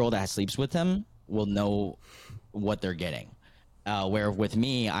every girl that sleeps with him will know what they're getting. Where with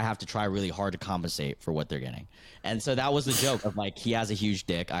me, I have to try really hard to compensate for what they're getting. And so that was the joke of like, he has a huge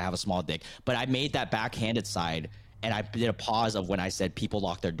dick, I have a small dick. But I made that backhanded side, and I did a pause of when I said people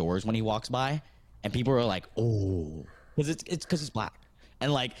lock their doors when he walks by, and people were like, oh, because it's because he's black.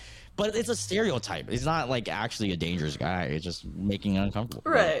 And like, but it's a stereotype. He's not like actually a dangerous guy. It's just making it uncomfortable.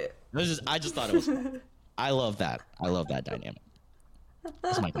 Right. I just thought it was fun. I love that. I love that dynamic.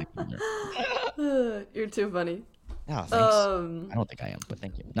 That's my type of humor. You're too funny. Oh, thanks. I don't think I am, but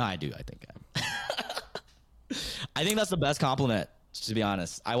thank you. No, I do. I think I am. I think that's the best compliment, to be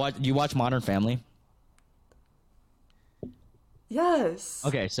honest. You watch Modern Family? Yes.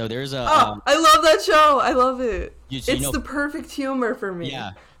 Okay, so there's a. I love that show. I love it. It's the perfect humor for me.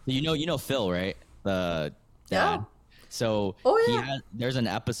 Yeah. You know Phil, right? The dad. Yeah. So there's an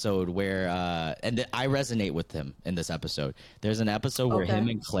episode where and I resonate with him in this episode. There's an episode where him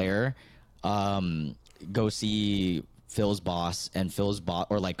and Claire go see Phil's boss, and Phil's boss,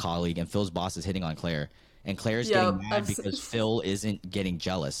 or like colleague, and Phil's boss is hitting on Claire, and Claire's getting mad because Phil isn't getting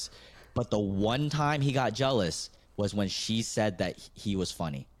jealous. But the one time he got jealous was when she said that he was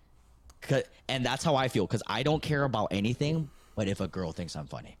funny. And that's how I feel, because I don't care about anything but if a girl thinks I'm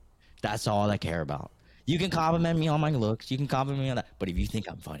funny. That's all I care about. You can compliment me on my looks, you can compliment me on that, but if you think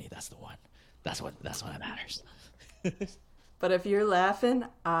I'm funny, that's the one. That's what matters. But if you're laughing,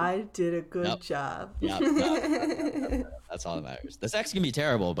 I did a good job. Yep. That's all that matters. The sex can be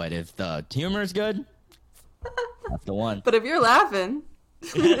terrible, but if the humor is good, that's the one. But if you're laughing,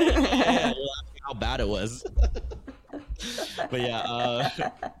 you're laughing how bad it was. But yeah,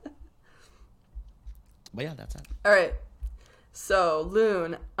 that's it. All right. So,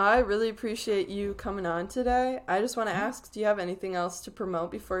 Luan, I really appreciate you coming on today. I just want to ask, do you have anything else to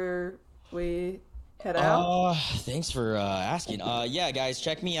promote before we head out? Thanks for asking. Yeah, guys,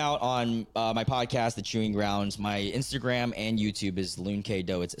 check me out on my podcast, The Chewing Grounds. My Instagram and YouTube is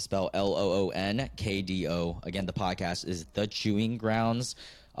LoonKdo. It's spelled LOONKDO. Again, the podcast is The Chewing Grounds.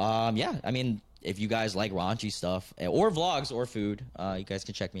 Yeah, I mean, if you guys like raunchy stuff or vlogs or food, you guys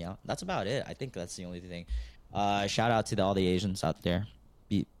can check me out. That's about it. I think that's the only thing. Shout out to all the Asians out there.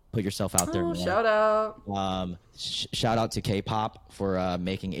 Put yourself out there, man. Shout out. Shout out to K-pop for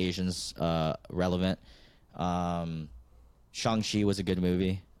making Asians relevant. Shang-Chi was a good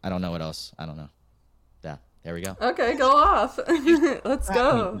movie. I don't know what else. I don't know. Yeah, there we go. Okay, go off. Let's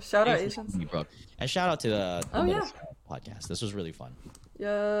go. Shout out Asians. And shout out to the podcast. This was really fun.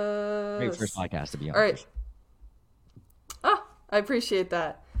 Yes. Great first podcast to be on. All right. Ah, I appreciate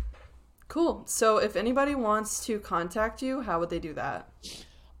that. Cool. So if anybody wants to contact you, how would they do that?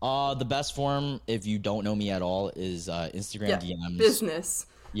 The best form, if you don't know me at all, is Instagram DMs. Business.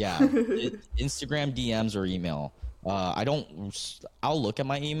 Yeah, Instagram DMs or email. I'll look at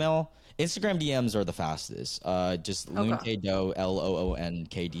my email. Instagram DMs are the fastest. Just Luankdo,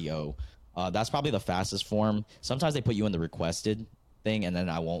 LOONKDO. That's probably the fastest form. Sometimes they put you in the requested thing, and then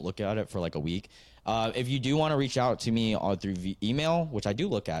I won't look at it for like a week. If you do want to reach out to me through email, which I do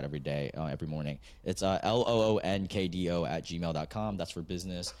look at every day, every morning, it's LOONKDO@gmail.com. That's for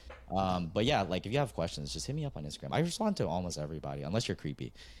business. But yeah, like if you have questions, just hit me up on Instagram. I respond to almost everybody, unless you're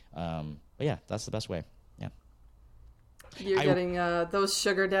creepy. But yeah, that's the best way. Yeah. You're getting those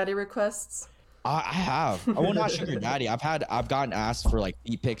sugar daddy requests? I have. Oh, not sugar daddy. I've gotten asked for like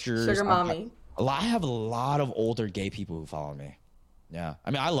feet pictures. Sugar mommy. I have a lot of older gay people who follow me. Yeah,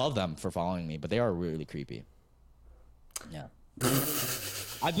 I mean, I love them for following me, but they are really creepy. Yeah,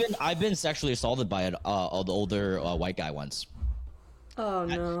 I've been sexually assaulted by the older white guy once. Oh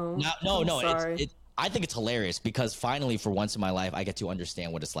no! No. Sorry. I think it's hilarious because finally, for once in my life, I get to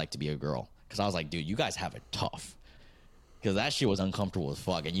understand what it's like to be a girl. Because I was like, dude, you guys have it tough. Because that shit was uncomfortable as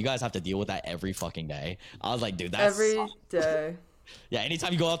fuck, and you guys have to deal with that every fucking day. I was like, dude, that's every day. Yeah,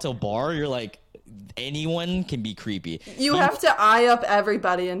 anytime you go out to a bar, you're like, anyone can be creepy. You have to eye up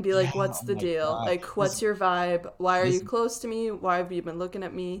everybody and be like, what's the deal? God. Like, what's your vibe? Why are you close to me? Why have you been looking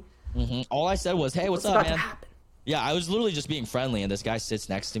at me? Mm-hmm. All I said was, hey, what's up, man? Yeah, I was literally just being friendly, and this guy sits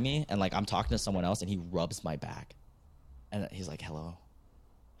next to me, and like I'm talking to someone else, and he rubs my back, and he's like, hello,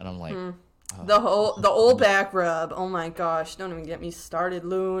 and I'm like, oh. the old back rub. Oh my gosh, don't even get me started,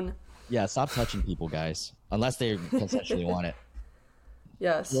 Loon. Yeah, stop touching people, guys, unless they consensually want it.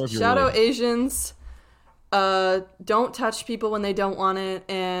 Yes. Shout out Asians. Don't touch people when they don't want it.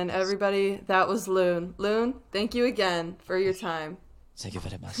 And everybody, that was Loon. Loon, thank you again for your time. Thank you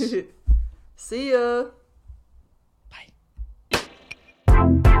very much. See ya. Bye.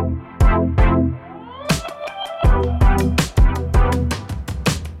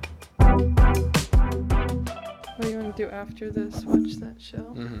 What are you going to do after this? Watch that show?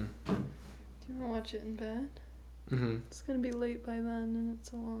 Mm-hmm. Do you want to watch it in bed? Mm-hmm. It's gonna be late by then, and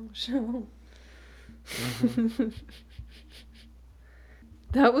it's a long show. Mm-hmm.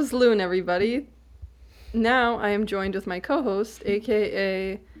 That was Loon, everybody. Now I am joined with my co-host,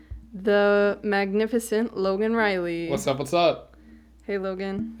 aka the magnificent Logan Riley. What's up? What's up? Hey,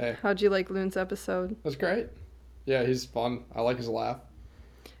 Logan. Hey. How'd you like Loon's episode? That's great. Yeah, he's fun. I like his laugh.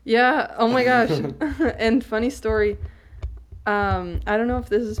 Yeah. Oh my gosh. And funny story. I don't know if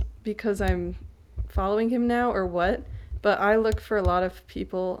this is because I'm following him now or what, but I look for a lot of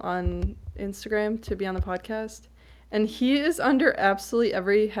people on Instagram to be on the podcast, and he is under absolutely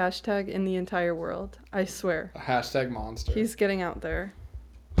every hashtag in the entire world. I swear. A hashtag monster. He's getting out there.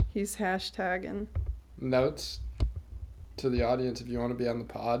 He's hashtagging. Notes to the audience: if you want to be on the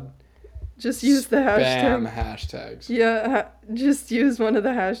pod, just use the hashtag. Spam hashtags. Yeah, just use one of the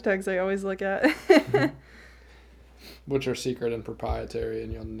hashtags I always look at. Which are secret and proprietary,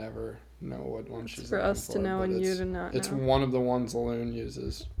 and you'll never know what one she's for us to know and you to not know. It's one of the ones Loon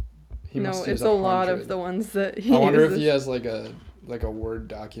uses. It's a lot of the ones that he I wonder uses. if he has like a Word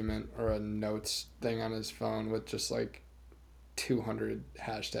document or a notes thing on his phone with just like 200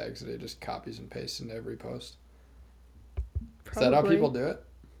 hashtags that he just copies and pastes into every post. Probably. Is that how people do it?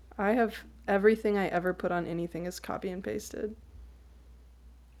 I have everything I ever put on anything is copy and pasted.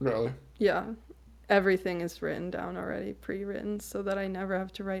 Really? Yeah. Everything is written down already, pre-written, so that I never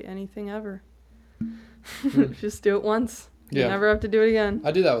have to write anything ever. Just do it once. You never have to do it again.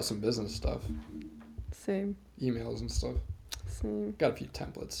 I do that with some business stuff. Same. Emails and stuff. Same. Got a few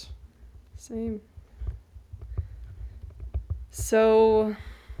templates. Same. So,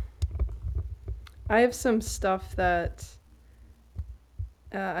 I have some stuff that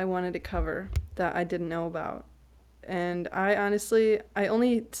I wanted to cover that I didn't know about. And I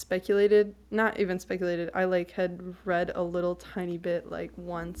only speculated, not even speculated, I had read a little tiny bit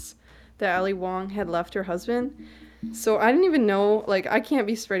once that Ali Wong had left her husband. So I didn't even know, I can't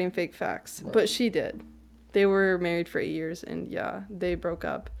be spreading fake facts, right. But she did. They were married for 8 years and yeah, they broke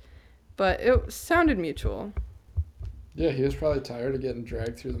up. But it sounded mutual. Yeah, he was probably tired of getting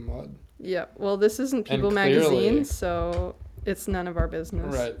dragged through the mud. Yeah, well, this isn't People magazine, so it's none of our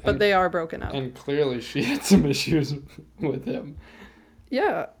business. Right. But they are broken up. And clearly she had some issues with him.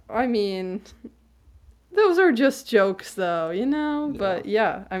 Yeah, I mean, those are just jokes, though, you know? Yeah. But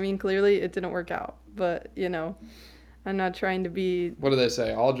yeah, I mean, clearly it didn't work out. But, you know, I'm not trying to be What do they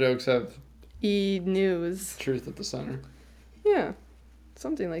say? All jokes have news. truth at the center. Yeah,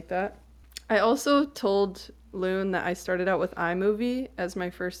 something like that. I also told Luan that I started out with iMovie as my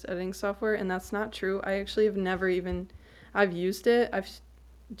first editing software, and that's not true. I actually have never even, I've used it. I've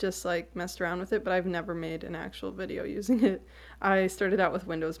just like messed around with it, but I've never made an actual video using it. I started out with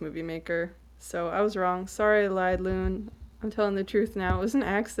Windows Movie Maker, so I was wrong. Sorry, I lied, Luan. I'm telling the truth now. It was an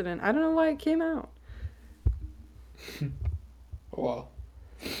accident. I don't know why it came out. Wow.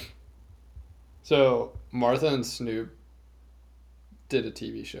 So Martha and Snoop did a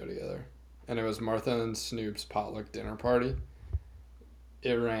TV show together, and it was Martha and Snoop's potluck dinner party.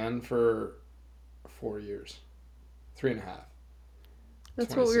 It ran for 4 years, 3.5.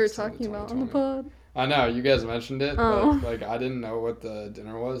 That's what we were 2016 to talking about on the 2020. pod. I know you guys mentioned it, Oh. but like I didn't know what the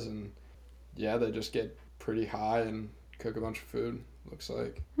dinner was, and yeah, they just get pretty high and cook a bunch of food. Looks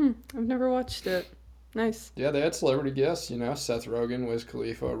like. I've never watched it. Nice. Yeah, they had celebrity guests. You know, Seth Rogen, Wiz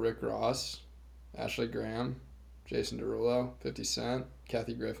Khalifa, Rick Ross, Ashley Graham, Jason Derulo, 50 Cent,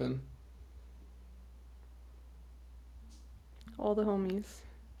 Kathy Griffin. All the homies.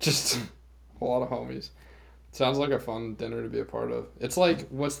 Just a lot of homies. Sounds like a fun dinner to be a part of. It's like,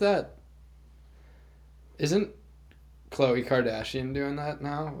 what's that? Isn't Khloe Kardashian doing that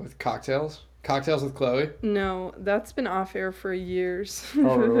now with cocktails? Cocktails with Khloe? No, that's been off air for years.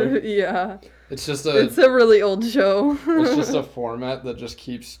 Oh, really? Yeah. It's just It's a really old show. it's just a format that just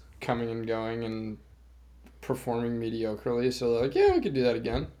keeps coming and going and performing mediocrely. So they're like, yeah, we could do that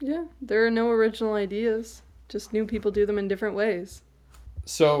again. Yeah, there are no original ideas. Just new people do them in different ways.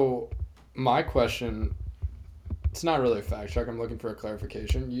 So my question, it's not really a fact check. I'm looking for a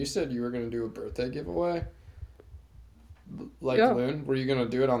clarification. You said you were going to do a birthday giveaway. Like Yeah. Luan, were you going to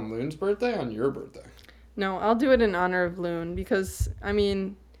do it on Luan's birthday or on your birthday? No, I'll do it in honor of Luan because, I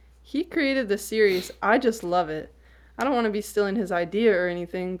mean, he created the series. I just love it. I don't want to be stealing his idea or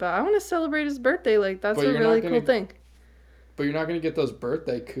anything, but I want to celebrate his birthday. Like, that's But a you're really not cool gonna- thing. But you're not going to get those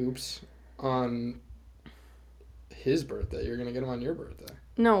birthday coops on his birthday. You're going to get them on your birthday.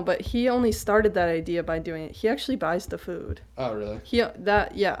 No, but he only started that idea by doing it. He actually buys the food. Oh, really? He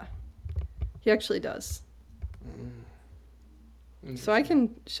actually does. So I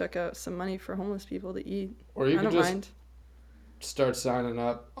can check out some money for homeless people to eat. Or you I could don't just mind. start signing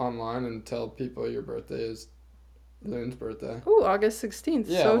up online and tell people your birthday is Luan's birthday. Ooh, August 16th.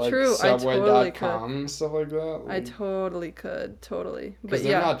 Yeah, So like true. I totally could. Subway.com and stuff like that. I totally could. Totally. Because But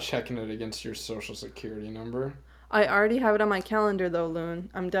they're yeah, not checking it against your social security number. I already have it on my calendar though,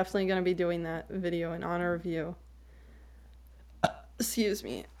 Luan. I'm definitely going to be doing that video in honor of you. Excuse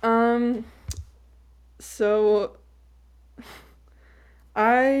me. So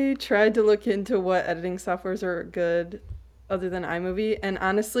I tried to look into what editing softwares are good other than iMovie, and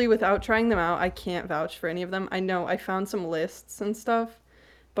honestly, without trying them out, I can't vouch for any of them. I know I found some lists and stuff,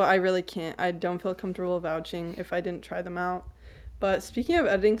 but I really can't. I don't feel comfortable vouching if I didn't try them out. But speaking of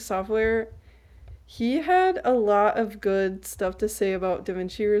editing software, he had a lot of good stuff to say about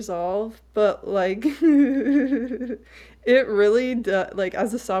DaVinci Resolve, but like it really like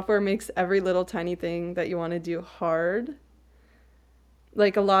as a software makes every little tiny thing that you want to do hard.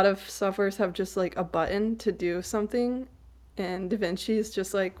 Like a lot of softwares have just like a button to do something, and DaVinci is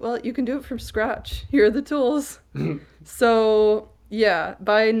just like, well, you can do it from scratch. Here are the tools. So yeah,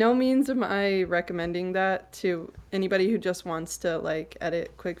 by no means am I recommending that to anybody who just wants to like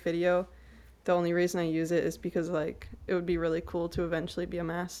edit quick video. The only reason I use it is because like it would be really cool to eventually be a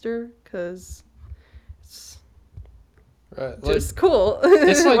master, because it's Right. just cool.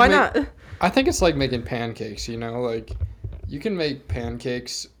 it's like Why not? I think it's like making pancakes, you know? Like, you can make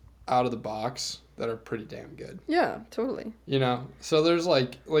pancakes out of the box that are pretty damn good. Yeah, totally. You know? So there's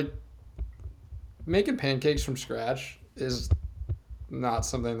like making pancakes from scratch is not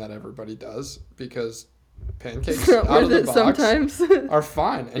something that everybody does, because pancakes It's not out of worth the it box sometimes. are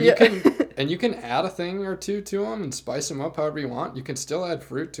fine. And you can add a thing or two to them and spice them up however you want. You can still add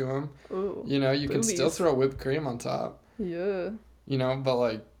fruit to them. Ooh, You know, you can still boobies. throw whipped cream on top. Yeah. You know, but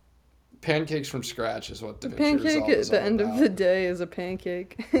like pancakes from scratch is what The DaVinci pancake Resolve at is the all end of about. the day is a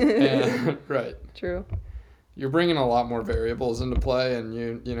pancake. And, right. True. You're bringing a lot more variables into play, and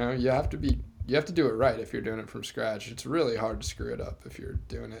you know you have to do it right if you're doing it from scratch. It's really hard to screw it up if you're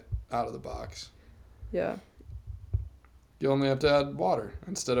doing it out of the box. Yeah. You only have to add water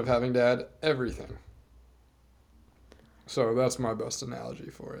instead of having to add everything. So that's my best analogy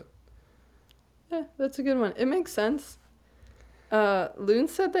for it. Yeah, that's a good one. It makes sense. Loon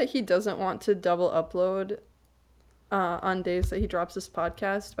said that he doesn't want to double upload on days that he drops his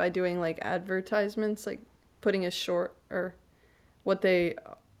podcast by doing like advertisements, like putting his short or what they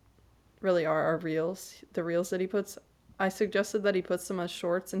really are reels, the reels that he puts. I suggested that he puts them as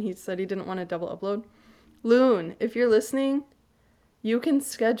shorts, and he said he didn't want to double upload. Loon, if you're listening, you can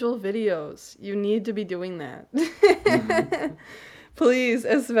schedule videos. You need to be doing that. Mm-hmm. Please,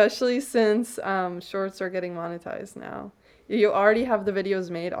 especially since shorts are getting monetized now. You already have the videos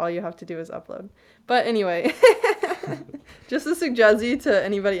made. All you have to do is upload. But anyway, just a suggestion to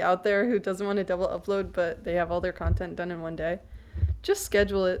anybody out there who doesn't want to double upload, but they have all their content done in one day. Just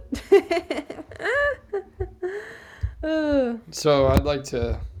schedule it. So I'd like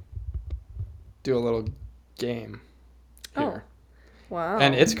to do a little game here. Oh, wow.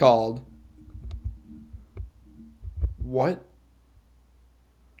 And it's called What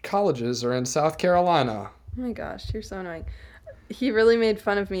Colleges Are in South Carolina? Oh my gosh, you're so annoying. He really made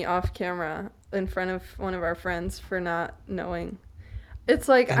fun of me off camera in front of one of our friends for not knowing. It's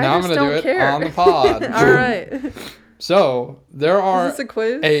like, and I now just I'm gonna don't do it care. on the pod. All right. So there are Is this a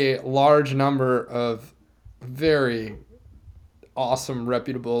quiz? a large number of very awesome,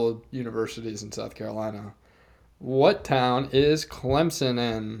 reputable universities in South Carolina. What town is Clemson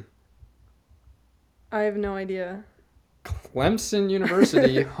in? I have no idea. Clemson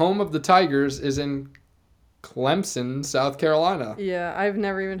University, home of the Tigers, is in Clemson, South Carolina. Yeah, I've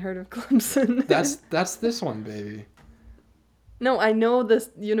never even heard of Clemson. That's this one, baby. No, I know this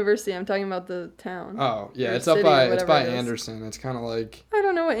university. I'm talking about the town. Oh, yeah, Or it's up city, by or it's whatever by it is. Anderson. It's kind of like I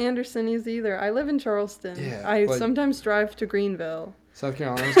don't know what Anderson is either. I live in Charleston. Yeah, I like- sometimes drive to Greenville. South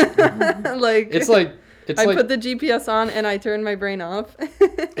Carolina. It's It's I like put the GPS on and I turn my brain off.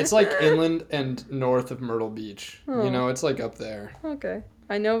 it's like inland and north of Myrtle Beach. Oh. You know, it's like up there. Okay.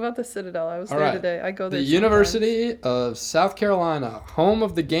 I know about the Citadel. I was All there right. today. I go there The sometimes. University of South Carolina, home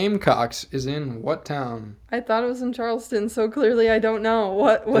of the Gamecocks, is in what town? I thought it was in Charleston, so clearly I don't know.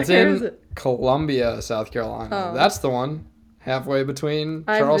 Where It's is in it? Columbia, South Carolina. Oh. That's the one. Halfway between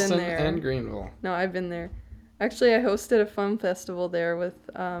I've been Charleston there. and Greenville. No, I've been there. Actually, I hosted a film festival there with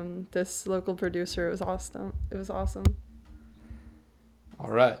this local producer. It was awesome. All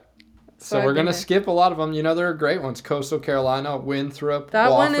right. So I've we're been going to there. skip a lot of them. You know, there are great ones. Coastal Carolina, Winthrop, That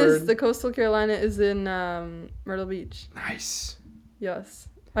Wofford. one is, the Coastal Carolina is in Myrtle Beach. Nice. Yes.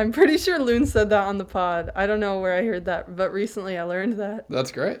 I'm pretty sure Loon said that on the pod. I don't know where I heard that, but recently I learned that.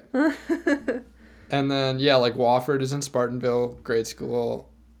 That's great. And then, yeah, like Wofford is in Spartanville, grade school.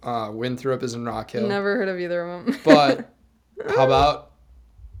 Winthrop is in Rock Hill. Never heard of either of them. But how about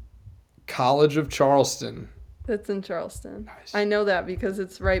College of Charleston? It's in Charleston. Nice. I know that because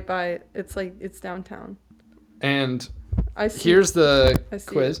it's right by, it's downtown. And I see. here's the I see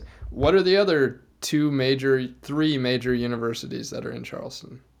quiz. What are the other three major universities that are in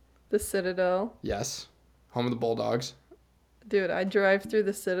Charleston? The Citadel. Yes. Home of the Bulldogs. Dude, I drive through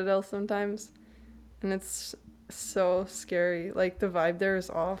the Citadel sometimes, and it's so scary. Like, the vibe there is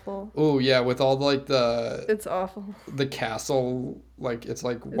awful. Oh, yeah, with all like It's awful. the castle, like it's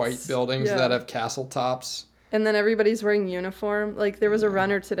like white It's- buildings yeah. that have castle tops. And then everybody's wearing uniform. Like, there was a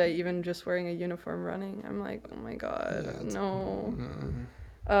runner today even just wearing a uniform running. I'm like, oh my god, Yeah, it's- no.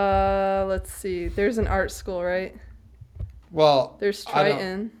 Mm. Let's see. There's an art school, right? Well, There's I don't-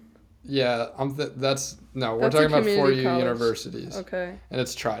 Triton. yeah, we're That's a talking about community 4U college. universities. Okay. And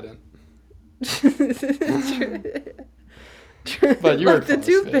it's Trident. But you were like the close,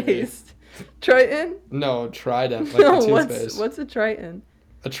 toothpaste. Triton? No, Trident, like No, the toothpaste. what's a Triton?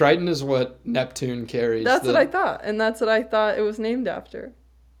 A Triton is what Neptune carries. That's what I thought, and that's what I thought it was named after.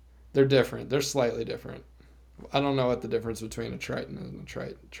 They're different. They're slightly different. I don't know what the difference between a Triton and a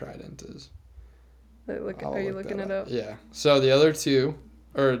Trident is. I'll Are you look looking that it up? Yeah. So the other two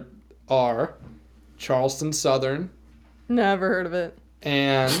are Charleston Southern Never heard of it.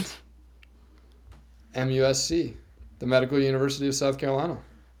 and MUSC, the Medical University of South Carolina.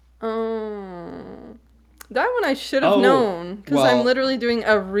 That one I should have Oh, known because well- I'm literally doing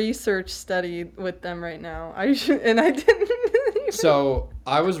a research study with them right now. I didn't. So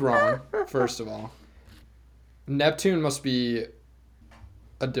I was wrong, first of all. Neptune must be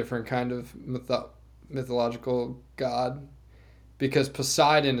a different kind of mythological god because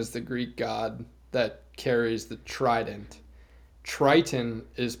Poseidon is the Greek god that carries the trident. Triton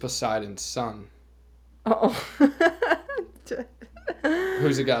is Poseidon's son, Oh.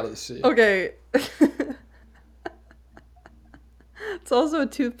 who's a god of the sea. Okay. It's also a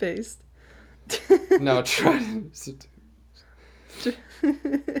toothpaste. No, Trident is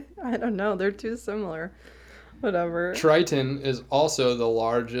I don't know. They're too similar. Whatever. Triton is also the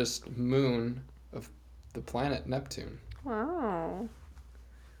largest moon of the planet Neptune. Wow.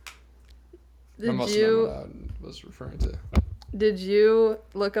 I must have known what I was referring to. Did you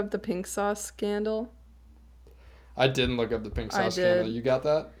look up the pink sauce scandal? I didn't look up the pink I sauce scandal. did. You got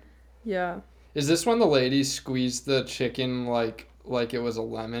that? Yeah. Is this when the lady squeezed the chicken like it was a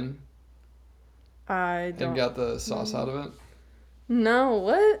lemon I don't. and got the sauce out of it? No,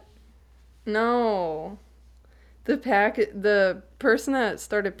 what? No. The person that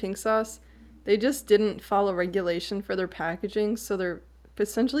started pink sauce, they just didn't follow regulation for their packaging, so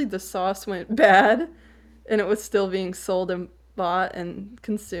essentially the sauce went bad and it was still being sold and bought and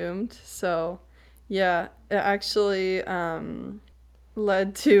consumed. So, yeah, it actually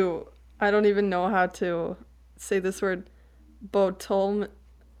led to, I don't even know how to say this word, botulism.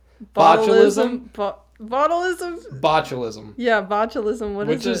 Botulism. Yeah, botulism.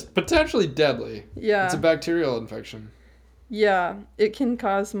 Which is potentially deadly. Yeah. It's a bacterial infection. Yeah, it can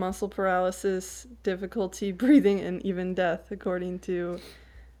cause muscle paralysis, difficulty breathing, and even death, according to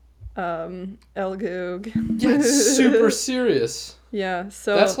El Goog. Yeah, it's super serious. Yeah,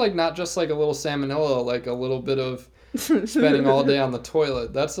 so that's like not just like a little salmonella, like a little bit of spending all day on the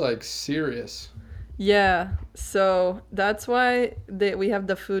toilet. That's like serious. Yeah, so that's why we have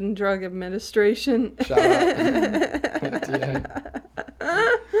the Food and Drug Administration. Shout out. FDA.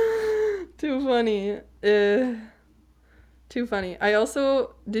 Too funny. Too funny.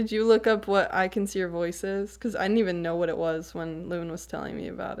 Did you look up what I Can See Your Voice is? Because I didn't even know what it was when Luan was telling me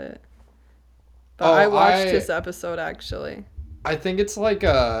about it. But I watched this episode, actually. I think it's like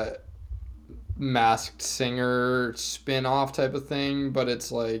a Masked Singer spin-off type of thing, but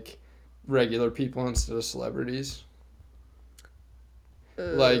it's like regular people instead of celebrities.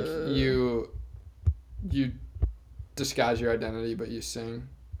 Like you disguise your identity, but you sing.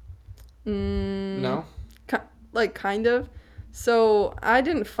 No? Like, kind of. So I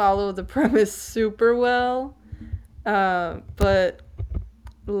didn't follow the premise super well, but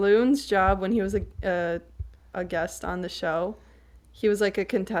Loon's job when he was a guest on the show, he was like a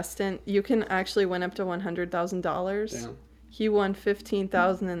contestant. You can actually win up to $100,000. Damn. He won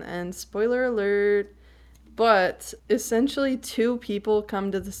 $15,000 in the end. Spoiler alert. But essentially, two people come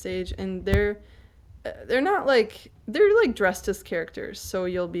to the stage, and they're dressed as characters. So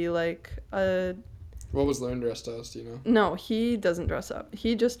you'll be like a. What was Loon dressed as? Do you know? No, he doesn't dress up.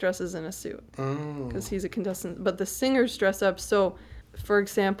 He just dresses in a suit. Oh. Because he's a contestant. But the singers dress up. So, for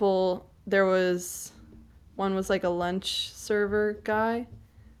example, one was like a lunch server guy,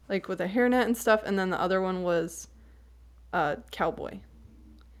 like with a hairnet and stuff, and then the other one was a cowboy.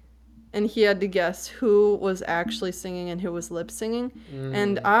 And he had to guess who was actually singing and who was lip singing.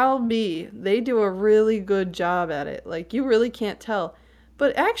 And they do a really good job at it. Like, you really can't tell.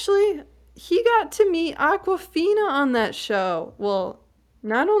 But actually, he got to meet Aquafina on that show. Well,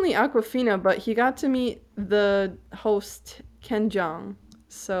 not only Aquafina, but he got to meet the host, Ken Jeong.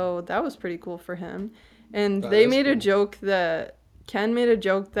 So that was pretty cool for him. And Ken made a joke that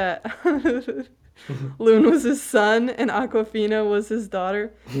Loon was his son and Aquafina was his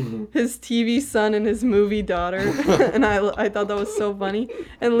daughter, his TV son and his movie daughter. And I thought that was so funny.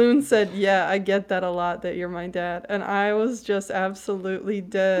 And Loon said, "Yeah, I get that a lot, that you're my dad." And I was just absolutely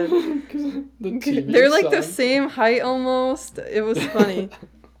dead. They're like the same height almost. It was funny.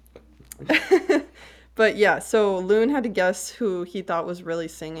 But yeah, so Loon had to guess who he thought was really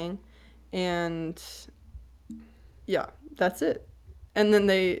singing. And yeah, that's it. And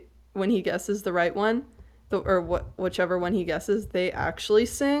then when he guesses the right one, whichever one he guesses, they actually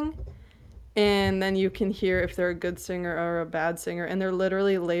sing. And then you can hear if they're a good singer or a bad singer. And they're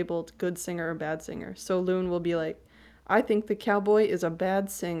literally labeled good singer or bad singer. So Loon will be like, "I think the cowboy is a bad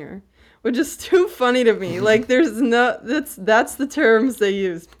singer," which is too funny to me. Like, that's the terms they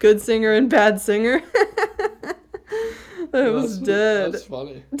use. Good singer and bad singer. It was dead. That's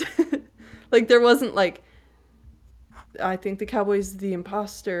funny. Like, there wasn't like, "I think the cowboy's the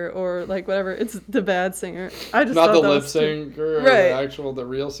imposter," or like whatever. It's the bad singer. I just not thought the that lip was singer, or right. the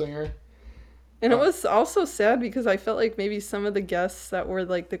real singer. And it was also sad because I felt like maybe some of the guests that were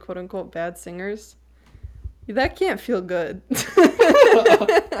like the quote unquote bad singers, that can't feel good.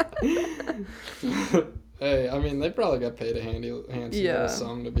 Hey, I mean, they probably got paid a handsome little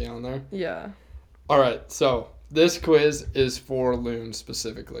sum to be on there. Yeah. All right, so this quiz is for Loon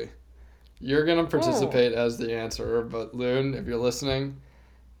specifically. You're going to participate as the answerer, but Loon, if you're listening,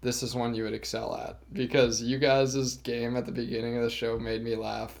 this is one you would excel at. Because you guys' game at the beginning of the show made me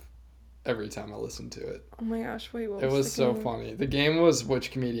laugh every time I listened to it. Oh my gosh, wait, what was it? It was so game? Funny. The game was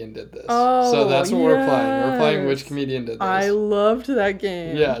Which Comedian Did This? Oh, so that's what we're playing. We're playing Which Comedian Did This. I loved that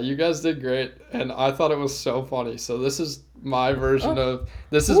game. Yeah, you guys did great, and I thought it was so funny. So this is my version of...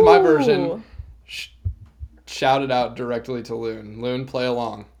 This is my version... shout it out directly to Loon. Loon, play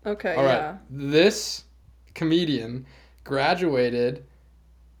along. Okay, All right. yeah. This comedian graduated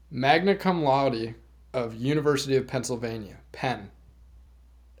magna cum laude of University of Pennsylvania, Penn,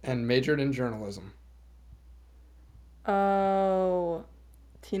 and majored in journalism. Oh,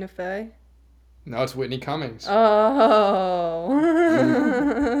 Tina Fey? No, it's Whitney Cummings. Oh.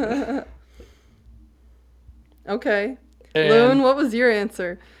 Okay. And Loon, what was your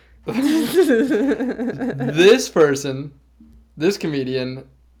answer? this comedian,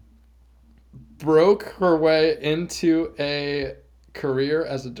 broke her way into a career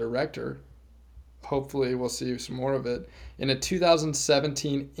as a director. Hopefully we'll see some more of it in a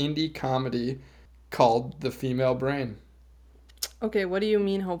 2017 indie comedy called The Female Brain. Okay, what do you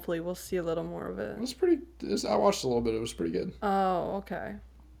mean hopefully we'll see a little more of it? I watched a little bit. It was pretty good. Oh, okay.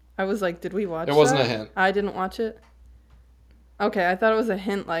 I was like, did we watch it? It wasn't a hint. I didn't watch it. Okay, I thought it was a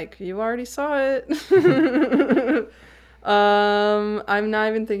hint like, you already saw it. I'm not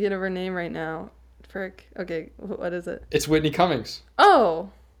even thinking of her name right now. Frick. Okay, what is it? It's Whitney Cummings. Oh,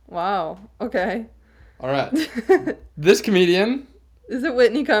 wow. Okay. All right. This comedian. Is it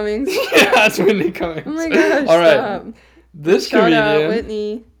Whitney Cummings? Yeah, it's Whitney Cummings. Oh my gosh, all right. stop. This Shout comedian. out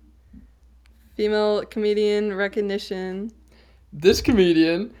Whitney. Female comedian recognition. This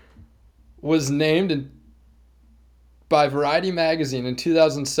comedian was named by Variety magazine in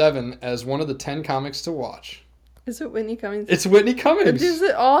 2007 as one of the 10 comics to watch. Is it Whitney Cummings? It's Whitney Cummings. Does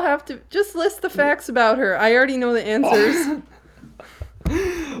it all have to... Just list the facts about her. I already know the answers.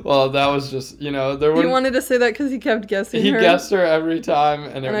 Well, that was just, there were... You wanted to say that because he kept guessing her? He guessed her every time,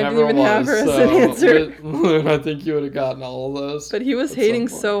 and it I never didn't even was. have her as so, an answer. Loon, I think you would have gotten all of those. But he was at hating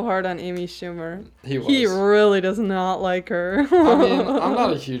some point. so hard on Amy Schumer. He was. He really does not like her. I mean, I'm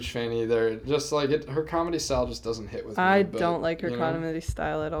not a huge fan either. Just like her comedy style just doesn't hit with me. I but, don't like her comedy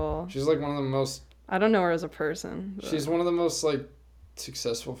style at all. She's like one of the most... I don't know her as a person. But... She's one of the most like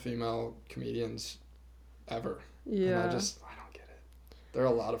successful female comedians ever. Yeah. And I don't get it. There are a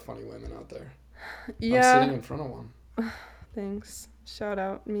lot of funny women out there. Yeah. I'm sitting in front of one. Thanks. Shout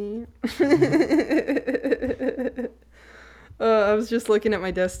out me. I was just looking at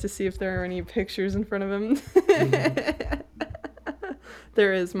my desk to see if there are any pictures in front of him.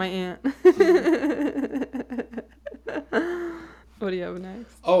 There is, my aunt. What do you have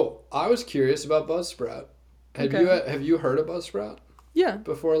next? Oh, I was curious about Buzzsprout. Have you heard of Buzzsprout? Yeah.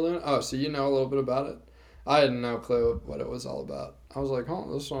 Before, Luna? Oh, so you know a little bit about it? I had no clue what it was all about. I was like,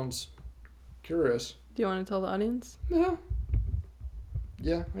 oh, this one's curious. Do you want to tell the audience? Yeah.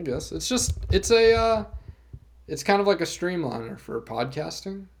 Yeah, I guess. It's kind of like a streamliner for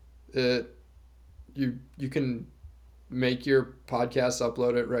podcasting. You can make your podcast,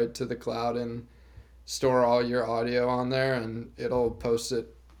 upload it right to the cloud, and store all your audio on there, and it'll post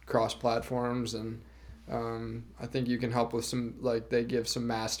it cross platforms. And I think you can help with some, like, they give some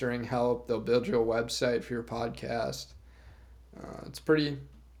mastering help. They'll build you a website for your podcast. It's pretty,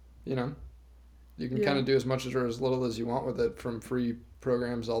 you can kind of do as much or as little as you want with it, from free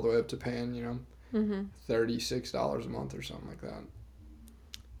programs all the way up to paying, $36 a month or something like that.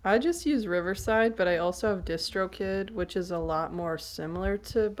 I just use Riverside, but I also have DistroKid, which is a lot more similar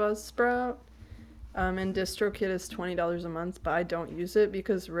to Buzzsprout. And DistroKid is $20 a month, but I don't use it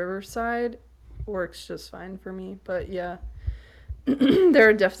because Riverside works just fine for me. But yeah, there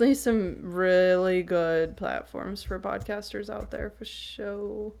are definitely some really good platforms for podcasters out there for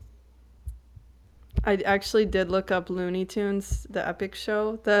sure. I actually did look up Looney Tunes, the epic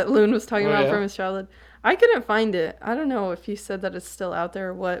show that Loon was talking about from his childhood. I couldn't find it. I don't know if he said that it's still out there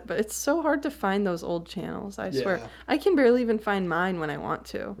or what, but it's so hard to find those old channels, I swear. I can barely even find mine when I want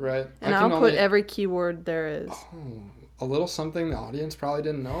to. Right. And I'll put every keyword there is. Oh, a little something the audience probably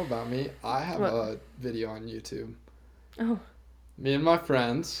didn't know about me. I have a video on YouTube. Oh. Me and my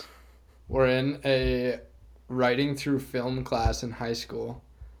friends were in a writing through film class in high school.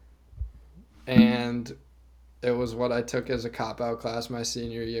 And it was what I took as a cop-out class my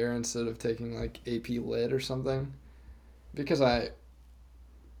senior year instead of taking, like, AP Lit or something. Because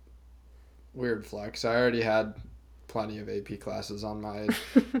weird flex, I already had plenty of AP classes on my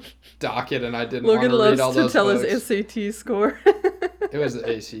docket, and I didn't want to read all those books. Logan loves to tell his SAT score. It was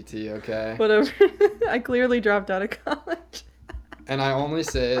the ACT, okay? Whatever. I clearly dropped out of college. And I only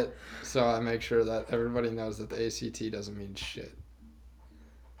say it so I make sure that everybody knows that the ACT doesn't mean shit.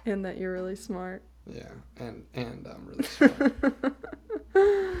 And that you're really smart. Yeah, and I'm really smart.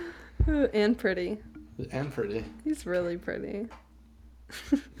 And pretty. And pretty. He's really pretty.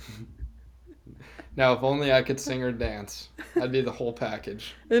 Now, if only I could sing or dance, I'd be the whole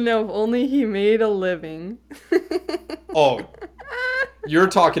package. And now, if only he made a living. Oh, you're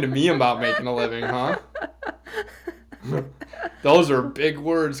talking to me about making a living, huh? Those are big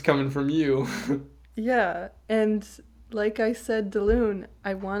words coming from you. Yeah, and like I said to Loon,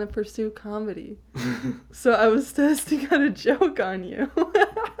 I want to pursue comedy. So I was testing out a joke on you.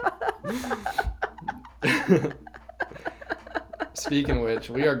 Speaking of which,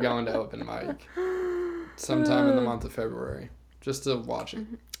 we are going to open mic sometime in the month of February. Just to watch it.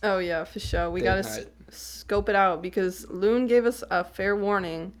 Oh, yeah, for sure. We Date got night. to scope it out because Loon gave us a fair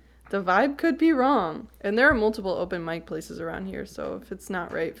warning. The vibe could be wrong. And there are multiple open mic places around here, so if it's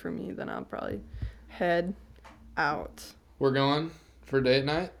not right for me, then I'll probably head out. We're going for date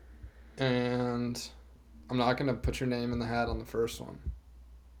night, and I'm not going to put your name in the hat on the first one.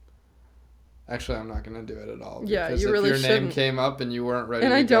 Actually, I'm not going to do it at all. Yeah, because you if really your name shouldn't. came up and you weren't ready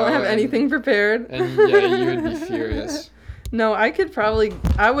And to I don't go have and- anything prepared. And yeah, you would be furious. No, I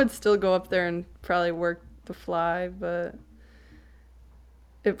would still go up there and probably work the fly, but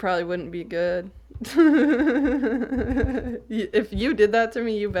it probably wouldn't be good. If you did that to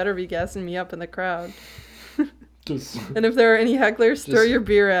me, you better be gassing me up in the crowd. Just And if there are any hecklers, throw Just your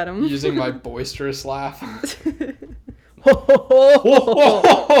beer at them. using my boisterous laugh.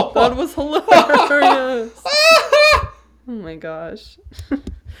 That was hilarious. Oh my gosh.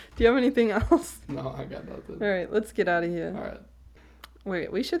 Do you have anything else? No, I got nothing. All right, let's get out of here. All right.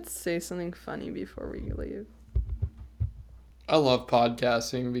 Wait, we should say something funny before we leave. I love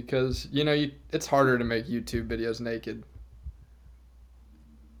podcasting because, it's harder to make YouTube videos naked.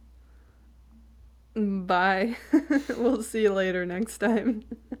 Bye. We'll see you later next time.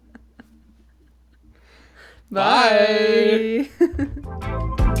 Bye. Bye.